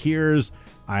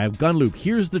 I have gun loop.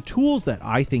 Here's the tools that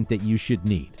I think that you should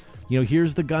need.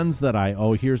 Here's the guns that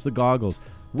here's the goggles.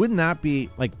 Wouldn't that be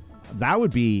that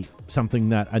would be something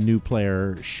that a new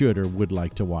player should or would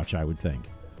like to watch, I would think.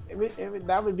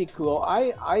 That would be cool.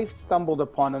 I stumbled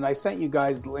upon, and I sent you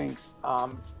guys links,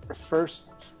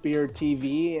 First Spear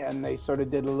TV, and they sort of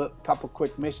did a couple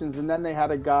quick missions, and then they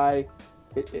had a guy,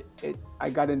 I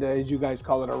got into, as you guys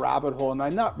call it, a rabbit hole, and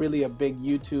I'm not really a big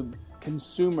YouTube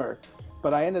consumer,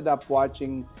 but I ended up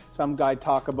watching some guy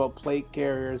talk about plate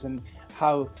carriers and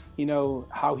how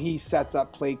he sets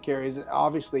up plate carriers.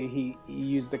 Obviously he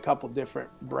used a couple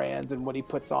different brands and what he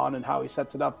puts on and how he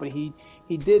sets it up, but he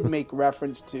did make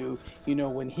reference to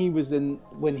when he was in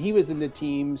the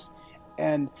teams,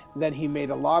 and then he made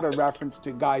a lot of reference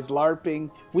to guys LARPing,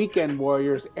 weekend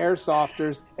warriors,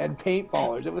 airsofters, and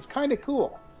paintballers. It was kind of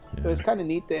cool. It was kind of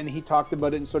neat, and he talked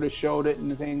about it and sort of showed it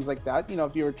and things like that.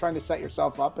 If you were trying to set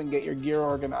yourself up and get your gear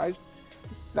organized,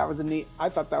 I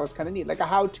thought that was kind of neat, like a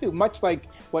how-to, much like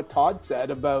what Todd said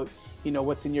about,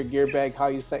 what's in your gear bag, how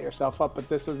you set yourself up. But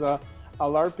this is a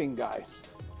LARPing guy.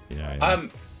 Yeah.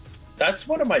 That's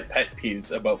one of my pet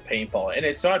peeves about paintball, and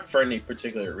it's not for any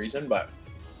particular reason, but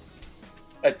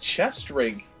a chest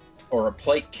rig or a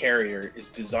plate carrier is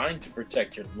designed to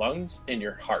protect your lungs and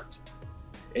your heart.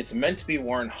 It's meant to be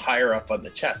worn higher up on the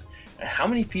chest. And how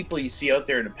many people you see out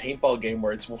there in a paintball game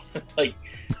where it's like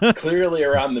clearly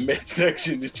around the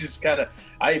midsection? It's just kind of,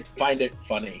 I find it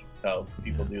funny how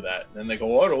people do that. And then they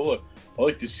go, I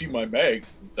like to see my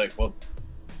mags. And it's like, well,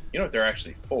 you know what they're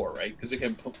actually for, right? Because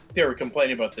they were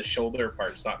complaining about the shoulder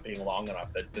parts not being long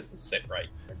enough, that doesn't sit right.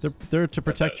 They're to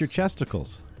protect your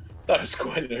chesticles. That is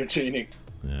quite entertaining.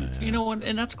 Yeah.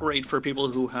 And that's great for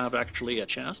people who have actually a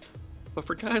chest. But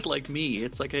for guys like me,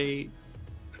 it's like a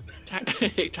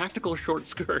tactical short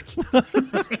skirt,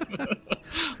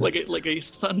 like a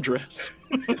sundress.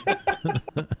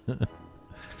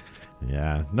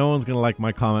 Yeah, no one's gonna like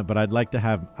my comment, but I'd like to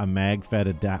have a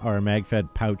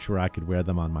mag-fed pouch where I could wear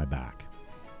them on my back.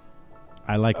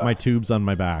 I like my tubes on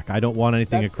my back. I don't want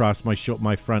anything across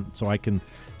my front, so I can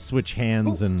switch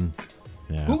hands and.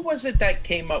 Yeah. Who was it that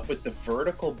came up with the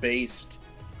vertical based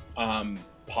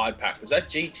pod pack? Was that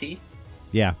JT?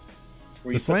 Yeah.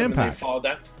 Where the slam pack. They fall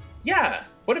down? Yeah.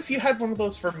 What if you had one of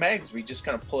those for mags where you just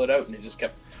kind of pull it out and it just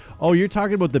kept... Oh, you're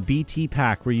talking about the BT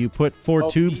pack where you put four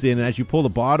tubes in, and as you pull the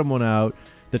bottom one out,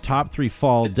 the top three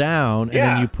fall down, and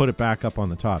then you put it back up on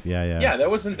the top. Yeah, that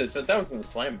wasn't the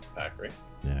slam pack, right?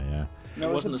 Yeah. No,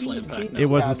 it wasn't the slam pack. It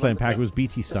wasn't the slam pack. It was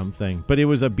BT something, but it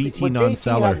was a BT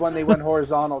non-seller. JT had one they went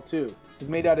horizontal too. It was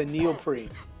made out of neoprene.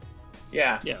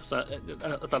 Yeah. Yes, I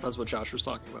thought that's what Josh was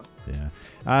talking about.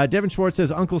 Yeah. Devin Schwartz says,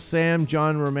 Uncle Sam,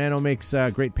 John Romano makes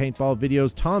great paintball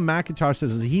videos. Tom McIntosh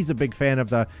says he's a big fan of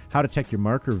the How to Tech Your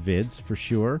Marker vids, for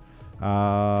sure.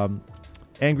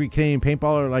 Angry Canadian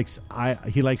Paintballer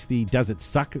likes the Does It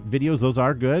Suck videos. Those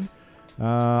are good.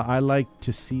 I like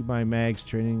to see my mags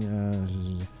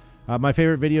training. My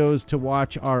favorite videos to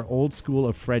watch are Old School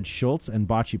of Fred Schultz and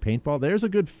Bocce Paintball. There's a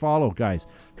good follow, guys.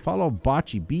 Follow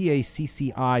Bocce,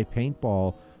 Bacci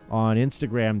Paintball on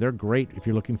Instagram. They're great if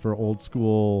you're looking for old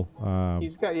school.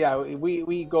 He's got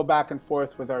we go back and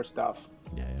forth with our stuff.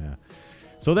 Yeah.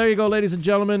 So there you go, ladies and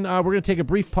gentlemen. We're going to take a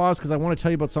brief pause because I want to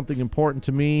tell you about something important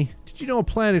to me. Did you know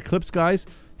Planet Eclipse, guys,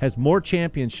 has more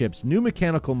championships, new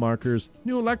mechanical markers,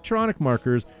 new electronic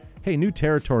markers, new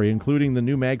territory, including the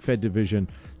new MagFed division.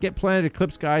 Get Planet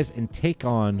Eclipse, guys, and take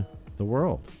on the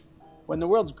world. When the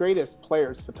world's greatest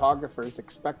players, photographers,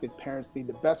 expected parents need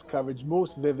the best coverage,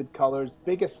 most vivid colors,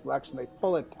 biggest selection, they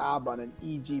pull a tab on an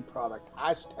EG product.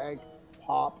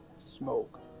 #Pop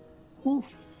Smoke.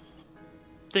 Oof.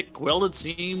 Thick welded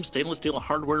seams, stainless steel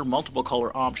hardware, multiple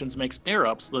color options makes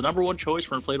Airups the #1 choice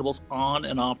for inflatables on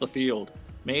and off the field.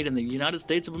 Made in the United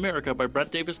States of America by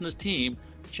Brett Davis and his team.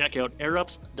 Check out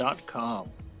airups.com.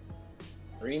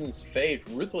 Dreams fade.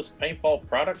 Ruthless paintball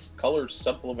products, colors,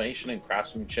 sublimation, and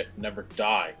craftsmanship never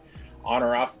die. On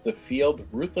or off the field,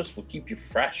 Ruthless will keep you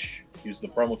fresh. Use the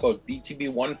promo code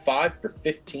BTB15 for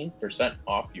 15%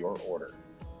 off your order.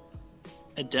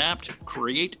 Adapt,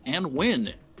 create, and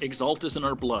win. Exalt is in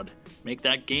our blood. Make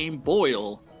that game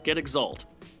boil. Get Exalt.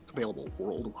 Available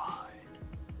worldwide.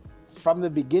 From the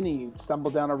beginning, you'd stumble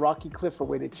down a rocky cliff or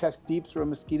wade chest deep through a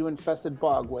mosquito-infested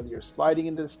bog. Whether you're sliding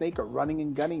into the snake or running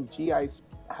and gunning, GI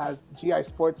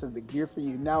Sports has the gear for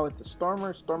you now with the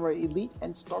Stormer, Stormer Elite,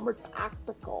 and Stormer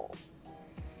Tactical.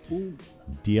 Ooh.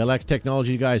 DLX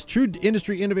Technology, guys. True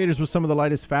industry innovators with some of the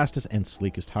lightest, fastest, and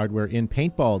sleekest hardware in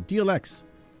paintball. DLX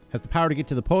has the power to get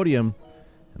to the podium,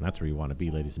 and that's where you want to be,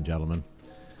 ladies and gentlemen.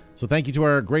 So thank you to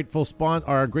our grateful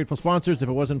sponsors. If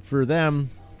it wasn't for them,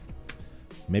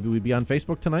 maybe we'd be on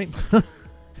Facebook tonight.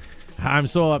 I'm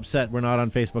so upset we're not on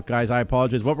Facebook, guys. I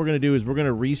apologize. What we're going to do is we're going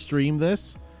to restream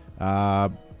this.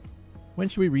 When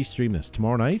should we restream this?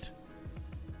 Tomorrow night?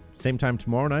 Same time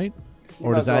tomorrow night?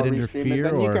 Or does that interfere?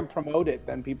 Then you can promote it.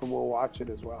 Then people will watch it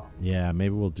as well. Yeah,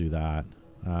 maybe we'll do that.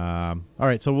 All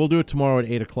right, so we'll do it tomorrow at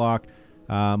 8 o'clock.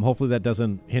 Hopefully that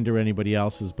doesn't hinder anybody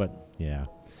else's, but yeah.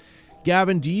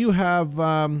 Gavin, do you have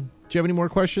any more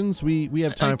questions? We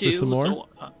have time for some more.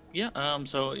 So,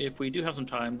 so if we do have some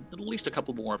time, at least a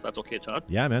couple more, if that's okay, Todd.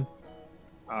 Yeah, man.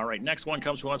 All right, next one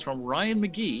comes to us from Ryan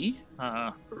McGee.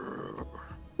 Ryan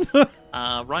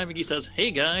McGee says, "Hey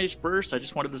guys, first I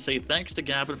just wanted to say thanks to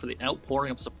Gavin for the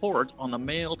outpouring of support on the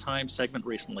Mail Time segment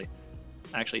recently.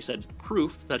 Actually, he said it's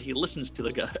proof that he listens to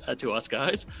us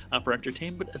guys for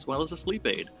entertainment as well as a sleep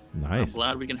aid. Nice. I'm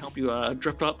glad we can help you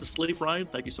drift off to sleep, Ryan.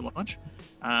 Thank you so much.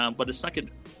 But a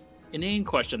second inane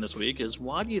question this week is,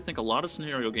 why do you think a lot of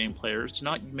scenario game players do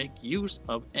not make use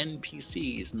of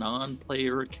NPCs,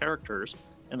 non-player characters,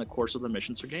 in the course of the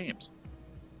missions or games?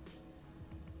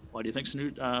 Why do you think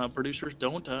producers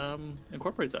don't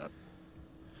incorporate that?"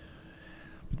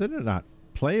 But they're not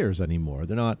players anymore.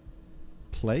 They're not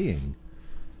playing.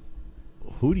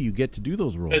 Who do you get to do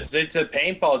those roles? It's a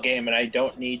paintball game, and I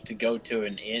don't need to go to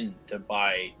an inn to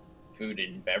buy food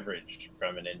and beverage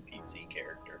from an NPC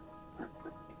character.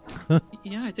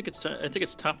 Yeah, I think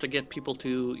it's tough to get people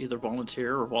to either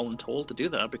volunteer or voluntold to do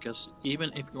that, because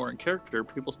even if you're in character,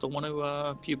 people still want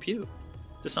to pew pew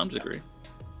to some degree.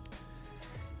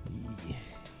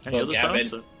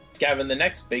 So Gavin, the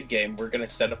next big game, we're going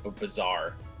to set up a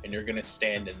bazaar, and you're going to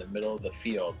stand in the middle of the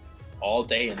field all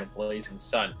day in the blazing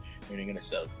sun, and you're going to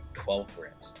sell 12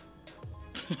 grams.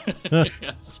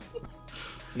 Yes.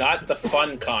 Not the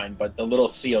fun kind, but the little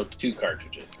CO2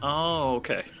 cartridges. Oh,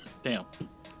 okay. Damn.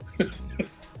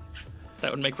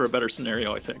 That would make for a better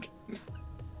scenario, I think.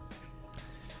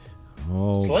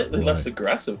 Oh, slightly less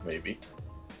aggressive, maybe.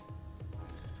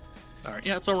 All right.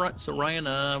 Yeah, it's all right. So Ryan,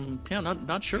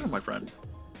 not sure, my friend.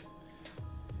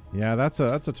 Yeah, that's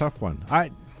a tough one. I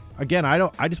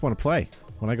just want to play.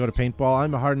 When I go to paintball,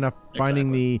 I'm hard enough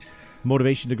finding the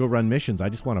motivation to go run missions. I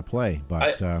just want to play.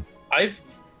 But I've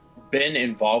been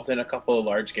involved in a couple of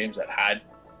large games that had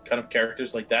kind of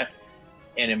characters like that,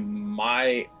 and in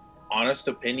my honest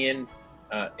opinion,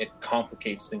 it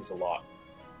complicates things a lot.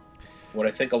 What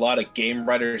I think a lot of game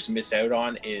writers miss out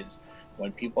on is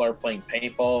when people are playing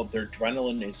paintball, their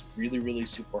adrenaline is really, really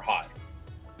super high.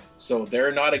 So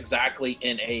they're not exactly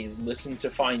in a listen to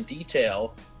fine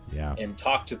detail and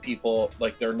talk to people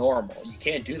like they're normal. You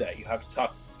can't do that. You have to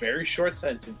talk very short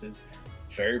sentences,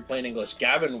 very plain English.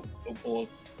 Gavin will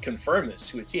confirm this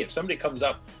to a T. If somebody comes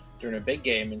up during a big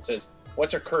game and says,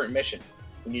 "What's our current mission?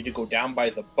 We need to go down by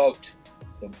the boat,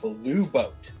 the blue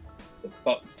boat,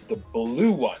 the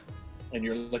blue one, and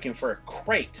you're looking for a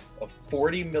crate of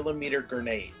 40 millimeter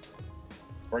grenades.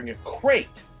 Bring a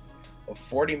crate of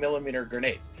 40 millimeter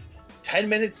grenades." 10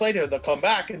 minutes later, they'll come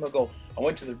back and they'll go, "I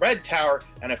went to the Red Tower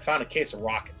and I found a case of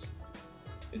rockets."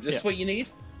 Is this what you need?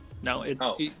 No,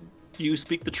 you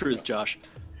speak the truth, Josh.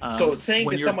 So saying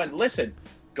to someone, "Listen,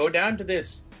 go down to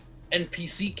this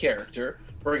NPC character,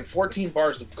 bring 14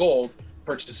 bars of gold,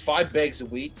 purchase 5 bags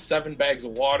of wheat, 7 bags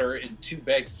of water, and 2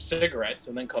 bags of cigarettes,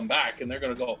 and then come back," and they're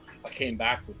going to go, "I came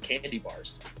back with candy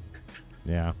bars."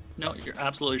 Yeah. No, you're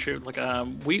absolutely true. Like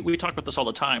we talk about this all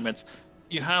the time. It's,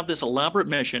 you have this elaborate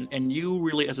mission, and you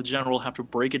really, as a general, have to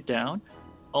break it down,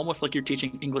 almost like you're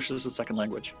teaching English as a second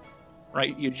language,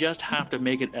 right? You just have to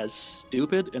make it as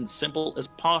stupid and simple as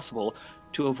possible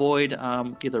to avoid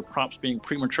either props being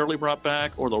prematurely brought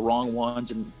back or the wrong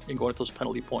ones and going with those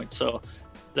penalty points. So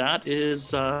that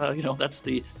is, that's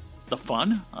the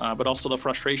fun, but also the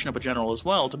frustration of a general as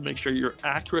well, to make sure you're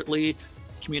accurately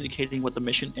communicating what the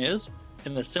mission is,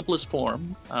 in the simplest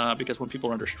form, because when people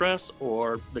are under stress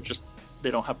or they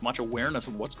don't have much awareness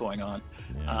of what's going on,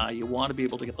 you want to be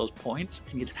able to get those points,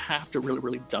 and you'd have to really,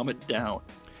 really dumb it down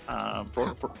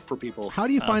for people. How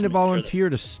do you find a volunteer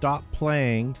to stop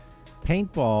playing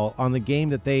paintball on the game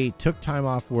that they took time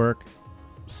off work,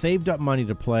 saved up money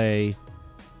to play?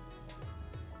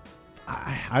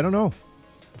 I don't know.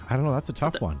 That's a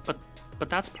tough one. But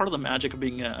that's part of the magic of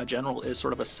being a general, is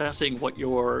sort of assessing what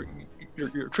your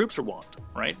troops want,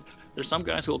 right? There's some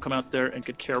guys who will come out there and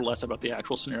could care less about the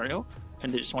actual scenario,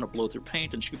 and they just want to blow through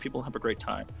paint and shoot people and have a great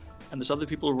time. And there's other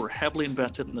people who are heavily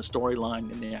invested in the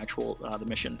storyline, in the actual the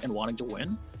mission, and wanting to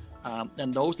win.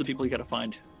 And those are the people you got to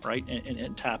find, right,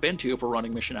 and tap into if we're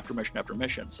running mission after mission after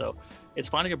mission. So it's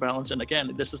finding a balance. And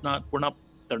again,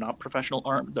 they're not professional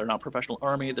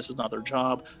army. This is not their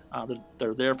job.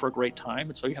 They're there for a great time,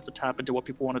 and so you have to tap into what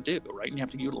people want to do, right? And you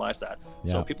have to utilize that.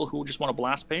 Yeah. So people who just want to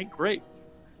blast paint, great.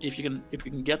 If you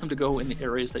can get them to go in the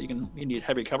areas that you need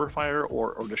heavy cover fire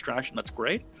or distraction, that's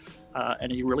great.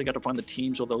 And you really got to find the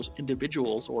teams or those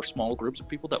individuals or small groups of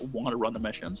people that want to run the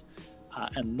missions,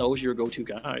 and those are your go-to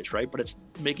guys, right? But it's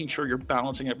making sure you're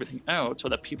balancing everything out so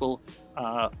that people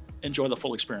enjoy the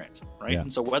full experience, right? Yeah.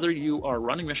 And so whether you are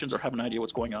running missions or have an idea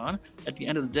what's going on, at the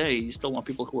end of the day, you still want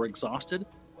people who are exhausted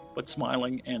but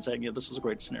smiling and saying, yeah, this was a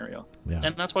great scenario. Yeah.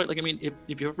 And that's why, if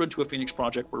you've ever been to a Phoenix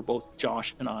project where both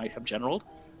Josh and I have generaled,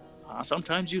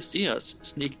 sometimes you see us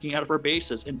sneaking out of our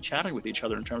bases and chatting with each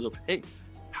other in terms of, hey,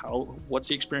 what's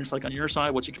the experience like on your side?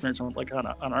 What's the experience like on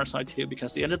our side too?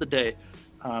 Because at the end of the day,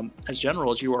 as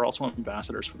generals, you are also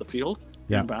ambassadors for the field.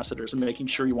 Yeah. Ambassadors, and making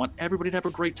sure you want everybody to have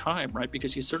a great time, right?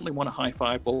 Because you certainly want to high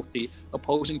five both the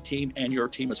opposing team and your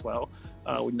team as well.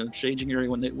 When the staging area,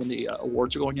 when the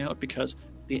awards are going out, because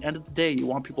at the end of the day, you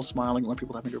want people smiling, you want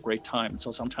people having a great time. And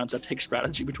so sometimes that takes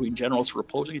strategy between generals for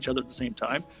opposing each other at the same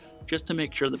time, just to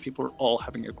make sure that people are all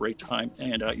having a great time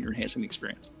and you're enhancing the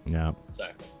experience. Yeah,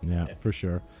 exactly. Yeah, for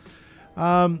sure.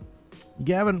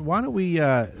 Gavin, why don't we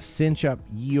cinch up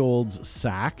ye old's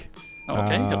sack?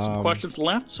 Okay, got some questions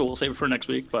left, so we'll save it for next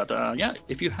week. But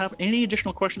if you have any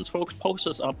additional questions, folks, post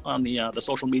us up on the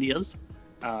social medias.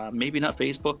 Maybe not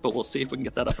Facebook, but we'll see if we can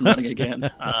get that up and running again.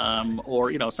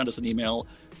 Or send us an email,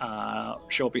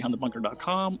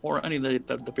 show@behindthebunker.com, or any of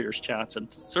the various chats,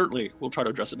 and certainly we'll try to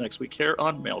address it next week here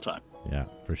on Mail Time. Yeah,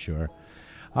 for sure.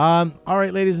 All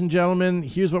right, ladies and gentlemen,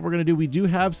 here's what we're going to do. We do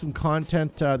have some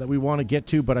content that we want to get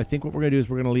to, but I think what we're going to do is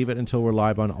we're going to leave it until we're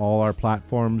live on all our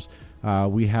platforms.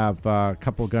 We have a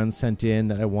couple guns sent in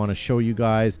that I want to show you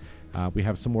guys. We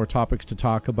have some more topics to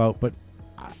talk about, but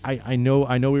I know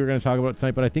we were going to talk about it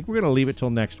tonight, but I think we're going to leave it till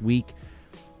next week.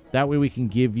 That way we can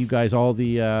give you guys all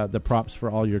the props for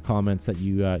all your comments that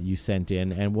you sent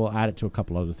in, and we'll add it to a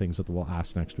couple other things that we'll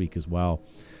ask next week as well.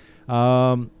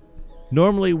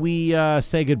 Normally we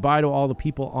say goodbye to all the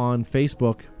people on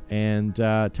Facebook and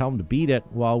tell them to beat it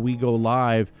while we go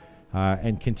live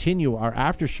and continue our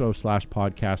after show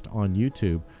 /podcast on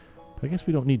YouTube. But I guess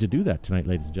we don't need to do that tonight,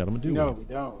 ladies and gentlemen, do we? No, we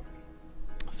don't.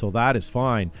 So that is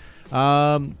fine.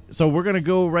 So we're going to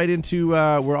go right into,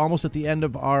 we're almost at the end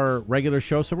of our regular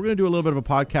show, so we're going to do a little bit of a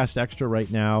podcast extra right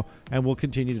now, and we'll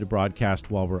continue to broadcast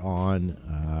while we're on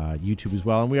YouTube as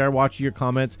well. And we are watching your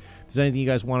comments. If there's anything you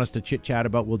guys want us to chit-chat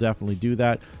about, we'll definitely do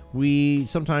that. We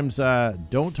sometimes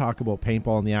don't talk about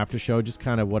paintball in the after show, just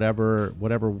kind of whatever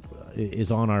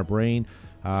is on our brain.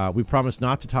 We promised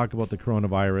not to talk about the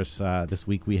coronavirus this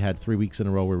week. We had 3 weeks in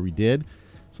a row where we did.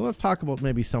 So let's talk about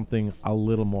maybe something a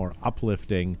little more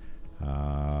uplifting.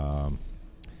 I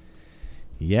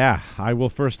will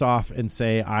first off and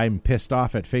say I'm pissed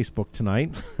off at Facebook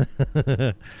tonight.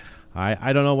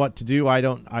 I don't know what to do.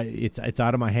 It's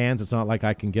out of my hands. It's not like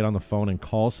I can get on the phone and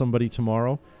call somebody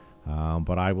tomorrow.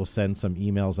 But I will send some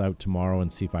emails out tomorrow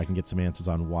and see if I can get some answers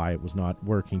on why it was not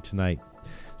working tonight,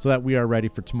 so that we are ready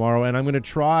for tomorrow. And I'm going to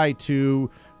try to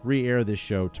re-air this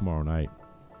show tomorrow night.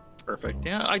 Perfect. So.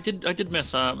 Yeah, I did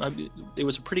miss. It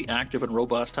was a pretty active and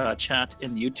robust chat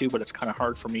in YouTube, but it's kind of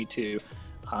hard for me to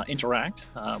interact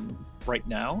right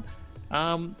now.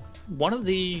 One of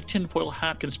the tinfoil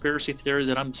hat conspiracy theory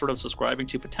that I'm sort of subscribing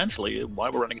to potentially, why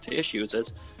we're running into issues,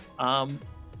 is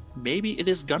maybe it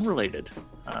is gun related.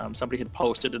 Somebody had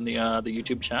posted in the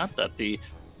YouTube chat that the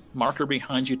marker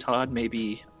behind you, Todd,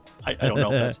 maybe. I don't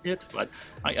know if that's it, but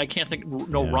I can't think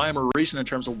rhyme or reason in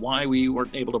terms of why we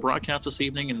weren't able to broadcast this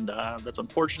evening, and that's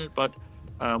unfortunate. But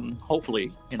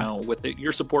hopefully, with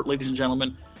your support, ladies and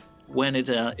gentlemen, when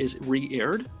it is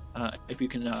re-aired, if you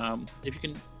can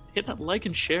hit that like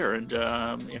and share, and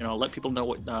let people know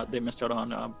what they missed out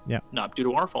on. Yeah. Not due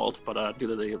to our fault, but due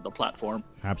to the platform.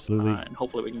 Absolutely. And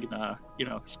hopefully we can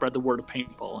spread the word of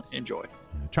paintball. Enjoy.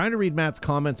 Trying to read Matt's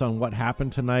comments on what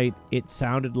happened tonight, it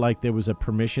sounded like there was a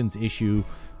permissions issue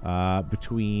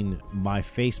between my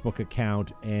Facebook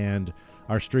account and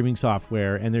our streaming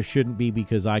software, and there shouldn't be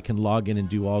because I can log in and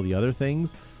do all the other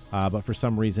things, but for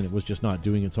some reason it was just not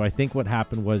doing it. So I think what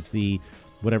happened was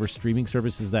whatever streaming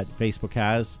services that Facebook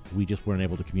has, we just weren't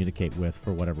able to communicate with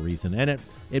for whatever reason. And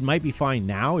it might be fine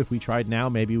now. If we tried now,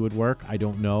 maybe it would work. I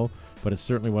don't know, but it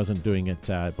certainly wasn't doing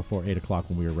it before 8 o'clock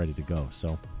when we were ready to go.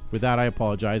 So with that, I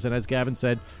apologize. And as Gavin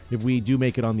said, if we do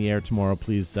make it on the air tomorrow,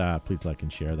 please like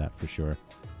and share that for sure.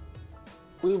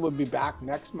 We will be back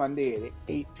next Monday at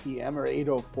 8 p.m. or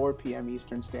 8:04 p.m.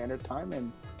 Eastern Standard Time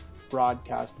and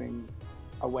broadcasting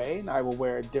away. And I will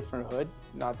wear a different hood,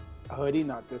 not a hoodie,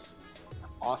 not this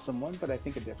awesome one, but I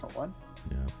think a different one.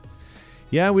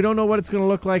 Yeah, we don't know what it's going to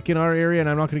look like in our area, and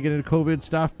I'm not going to get into COVID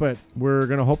stuff, but we're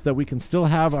going to hope that we can still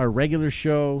have our regular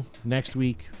show next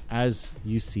week as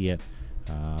you see it.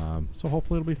 So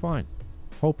hopefully it'll be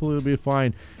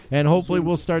fine. And hopefully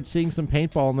we'll start seeing some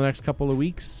paintball in the next couple of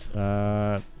weeks in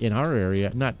our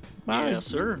area. Yes,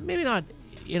 sir. Maybe not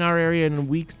in our area in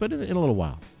weeks, but in a little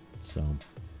while. So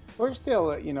we're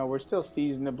still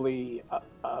seasonably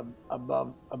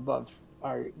above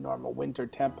our normal winter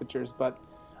temperatures, but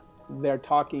they're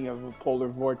talking of a polar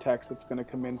vortex that's going to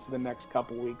come in for the next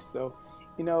couple weeks. So,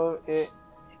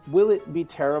 will it be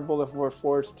terrible if we're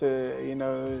forced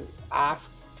to,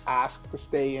 ask to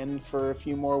stay in for a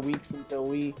few more weeks until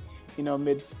we,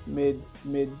 mid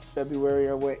February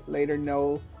or later?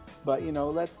 No, but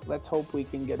let's hope we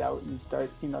can get out and start,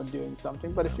 doing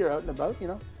something. But if you're out and about,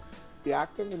 be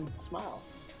active and smile.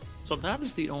 So that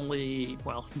is the only,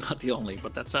 well, not the only,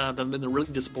 but that's been the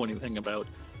really disappointing thing about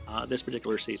this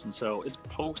particular season. So it's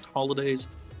post-holidays.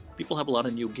 People have a lot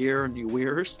of new gear, new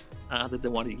wares that they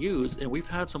want to use, and we've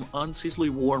had some unseasonably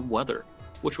warm weather,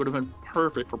 which would have been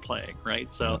perfect for playing,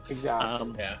 right? So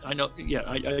exactly. I know,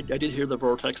 I did hear the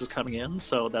vortex is coming in,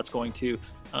 so that's going to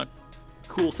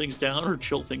cool things down or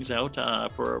chill things out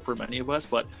for many of us.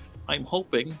 But I'm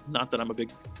hoping, not that I'm a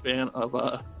big fan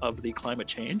of the climate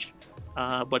change,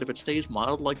 but if it stays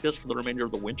mild like this for the remainder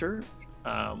of the winter,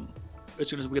 as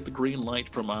soon as we get the green light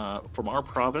from our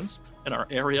province and our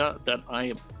area, that I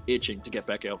am itching to get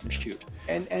back out and shoot.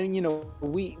 And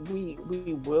we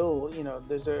will,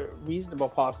 there's a reasonable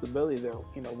possibility that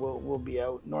we'll be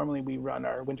out. Normally we run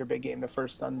our winter big game the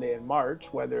first Sunday in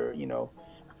March. Whether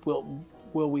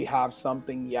will we have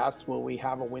something? Yes. Will we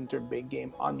have a winter big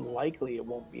game? Unlikely. It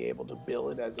won't be able to bill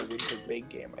it as a winter big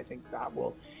game. I think that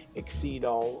will exceed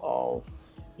all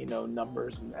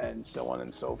numbers and so on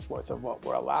and so forth of what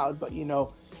we're allowed. But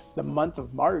the month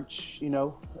of March,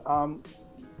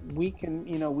 we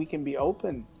can be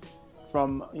open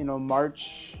from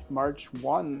March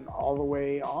 1 all the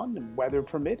way on, weather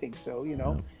permitting.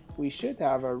 So we should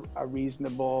have a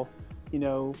reasonable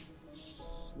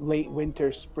late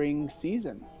winter spring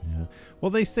season. Yeah. Well,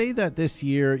 they say that this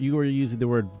year, you were using the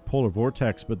word polar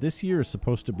vortex, but this year is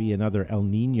supposed to be another El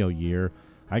Nino year.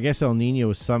 I guess El Nino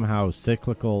is somehow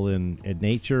cyclical in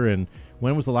nature. And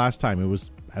when was the last time? It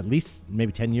was at least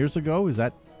maybe 10 years ago. Is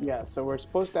that? Yeah. So it's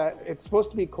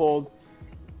supposed to be cold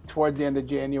towards the end of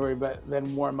January, but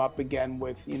then warm up again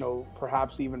with,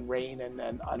 perhaps even rain and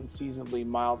then unseasonably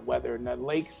mild weather. And the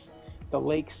lakes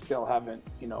still haven't,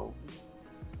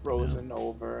 frozen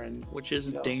over, and which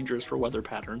is dangerous for weather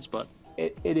patterns, but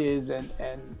it is, and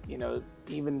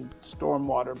even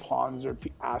stormwater ponds are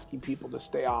asking people to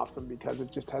stay off them because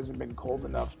it just hasn't been cold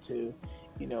enough to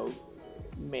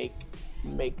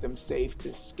make them safe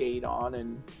to skate on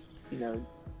and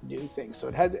do things. So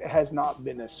it has not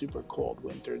been a super cold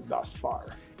winter thus far.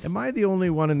 Am I the only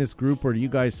one in this group, or do you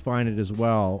guys find it as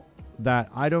well, that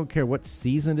I don't care what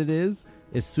season it is,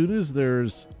 as soon as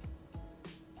there's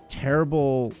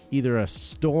terrible, either a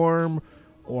storm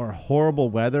or horrible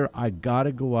weather, I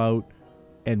gotta go out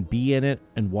and be in it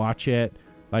and watch it.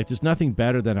 Like, there's nothing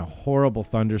better than a horrible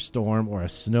thunderstorm or a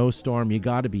snowstorm. You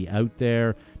gotta be out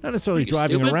there, not necessarily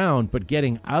driving around, but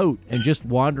getting out and just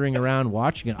wandering around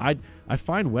watching it. I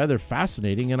find weather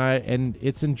fascinating, and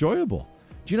it's enjoyable.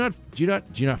 Do you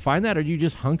not find that, or do you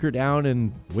just hunker down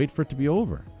and wait for it to be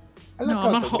over? No,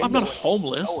 I'm not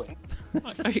homeless.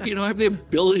 I have the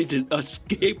ability to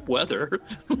escape weather.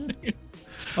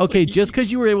 Okay, just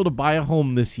because you were able to buy a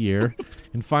home this year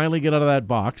and finally get out of that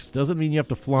box doesn't mean you have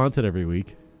to flaunt it every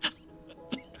week.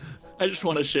 I just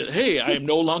want to say, hey, I am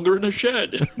no longer in a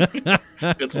shed.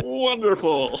 It's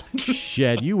wonderful.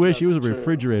 Shed. You wish it was a That's true.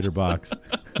 refrigerator box.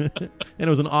 And it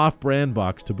was an off-brand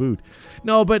box to boot.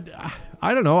 No, but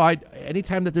I don't know.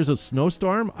 Anytime that there's a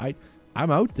snowstorm,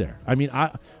 I'm out there. I mean,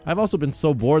 I've also been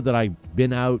so bored that I've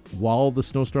been out while the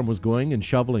snowstorm was going and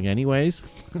shoveling anyways,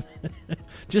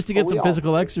 just to get some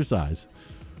physical exercise.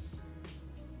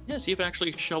 Yes, you've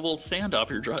actually shoveled sand off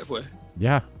your driveway.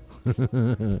 Yeah.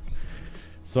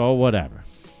 So whatever.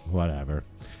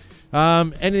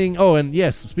 Anything? Oh, and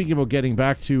yes, speaking about getting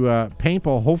back to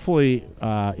paintball, hopefully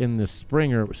in the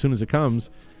spring or as soon as it comes,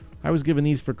 I was given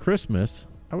these for Christmas.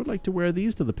 I would like to wear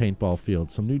these to the paintball field.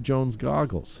 Some new Jones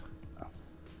goggles.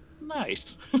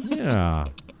 Nice. Yeah.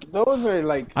 Those are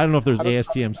like, I don't know if there's I don't-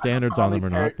 ASTM standards how on them or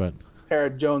many not, but pair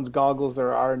of Jones goggles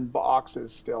there are in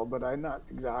boxes still, but I'm not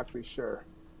exactly sure.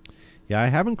 yeah, I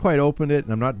haven't quite opened it,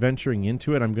 and I'm not venturing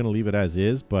into it. I'm going to leave it as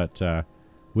is, but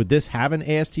would this have an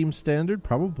ASTM standard?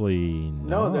 Probably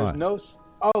No, not. there's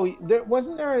no.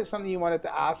 Wasn't there something you wanted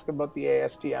to ask about the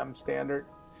ASTM standard?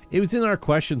 It was in our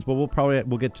questions, but we'll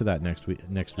get to that next week.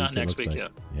 Next week, it Next looks week,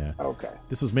 like. yeah. Yeah. Okay.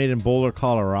 This was made in Boulder,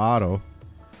 Colorado,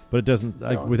 but it doesn't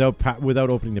No. without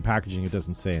opening the packaging, it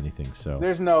doesn't say anything. So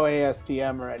There's no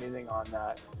ASTM or anything on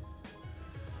that.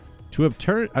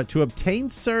 to obtain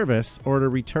service or to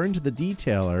return to the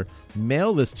detailer,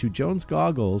 mail this to Jones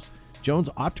Goggles, Jones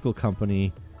Optical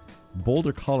Company,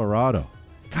 Boulder, Colorado.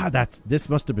 God, this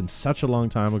must have been such a long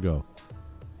time ago.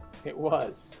 It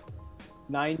was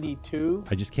 92.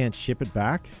 I just can't ship it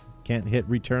back. Can't hit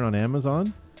return on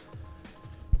Amazon.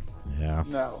 Yeah.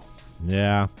 No.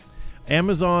 Yeah.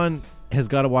 Amazon has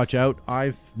got to watch out.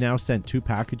 I've now sent 2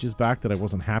 packages back that I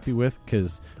wasn't happy with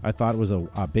because I thought it was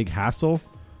a big hassle,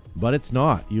 but it's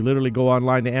not. You literally go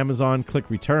online to Amazon, click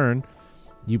return,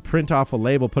 you print off a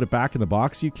label, put it back in the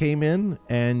box you came in,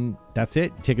 and that's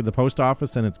it. You take it to the post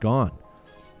office and it's gone.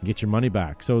 You get your money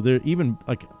back. So they're even,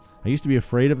 like, I used to be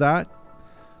afraid of that,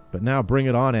 but now bring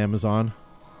it on, Amazon.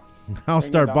 I'll Bring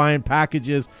start it on. buying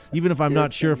packages even if I'm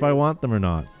not Here's sure if I yours. want them or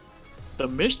not. The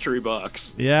mystery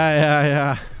box.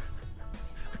 Yeah.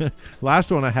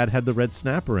 Last one I had the red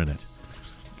snapper in it.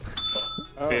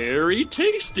 Oh. Very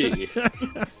tasty.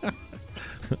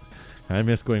 I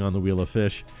miss going on the Wheel of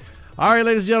Fish. All right,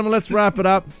 ladies and gentlemen, let's wrap it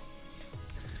up.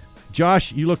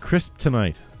 Josh, you look crisp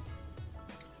tonight.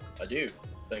 I do,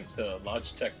 thanks to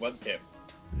Logitech webcam.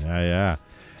 Yeah.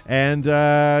 And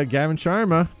Gavin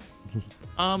Sharma.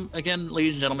 Again,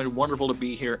 ladies and gentlemen, wonderful to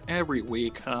be here every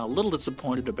week. A little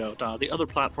disappointed about the other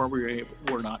platform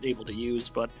we're not able to use,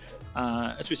 but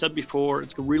as we said before,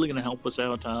 it's really going to help us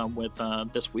out with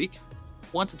this week.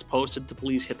 Once it's posted,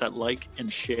 please hit that like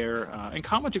and share and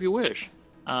comment if you wish,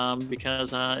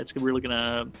 because it's really going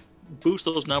to boost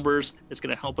those numbers. It's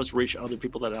going to help us reach other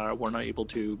people that were not able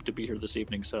to be here this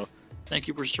evening. So thank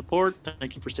you for your support.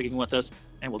 Thank you for sticking with us,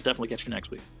 and we'll definitely catch you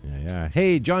next week. Yeah.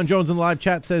 Hey, John Jones in the live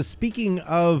chat says, speaking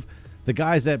of the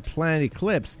guys at Planet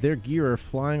Eclipse, their gear are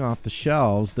flying off the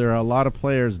shelves. There are a lot of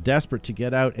players desperate to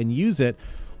get out and use it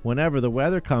whenever the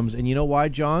weather comes. And you know why,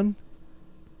 John?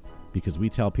 Because we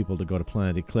tell people to go to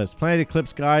Planet Eclipse. Planet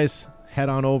Eclipse, guys, head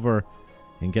on over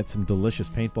and get some delicious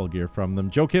paintball gear from them.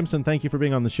 Joe Kimson, thank you for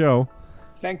being on the show.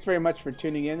 Thanks very much for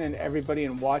tuning in and everybody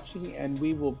and watching. And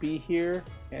we will be here,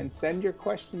 and send your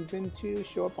questions into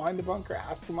Show Up Behind the Bunker.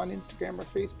 Ask them on Instagram or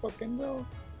Facebook, and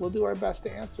we'll do our best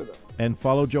to answer them. And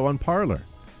follow Joe on Parlor.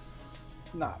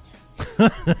 Not.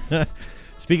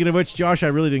 Speaking of which, Josh, I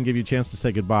really didn't give you a chance to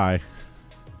say goodbye.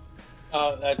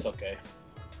 That's okay.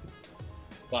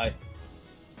 Bye.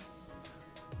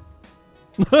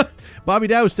 Bobby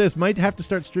Dow says might have to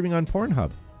start streaming on Pornhub.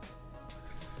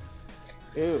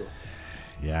 Ew.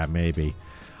 Yeah, maybe.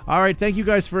 All right, thank you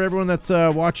guys for everyone that's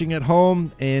watching at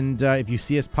home. And if you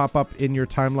see us pop up in your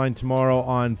timeline tomorrow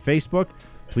on Facebook,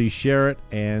 please share it.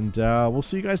 And we'll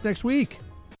see you guys next week.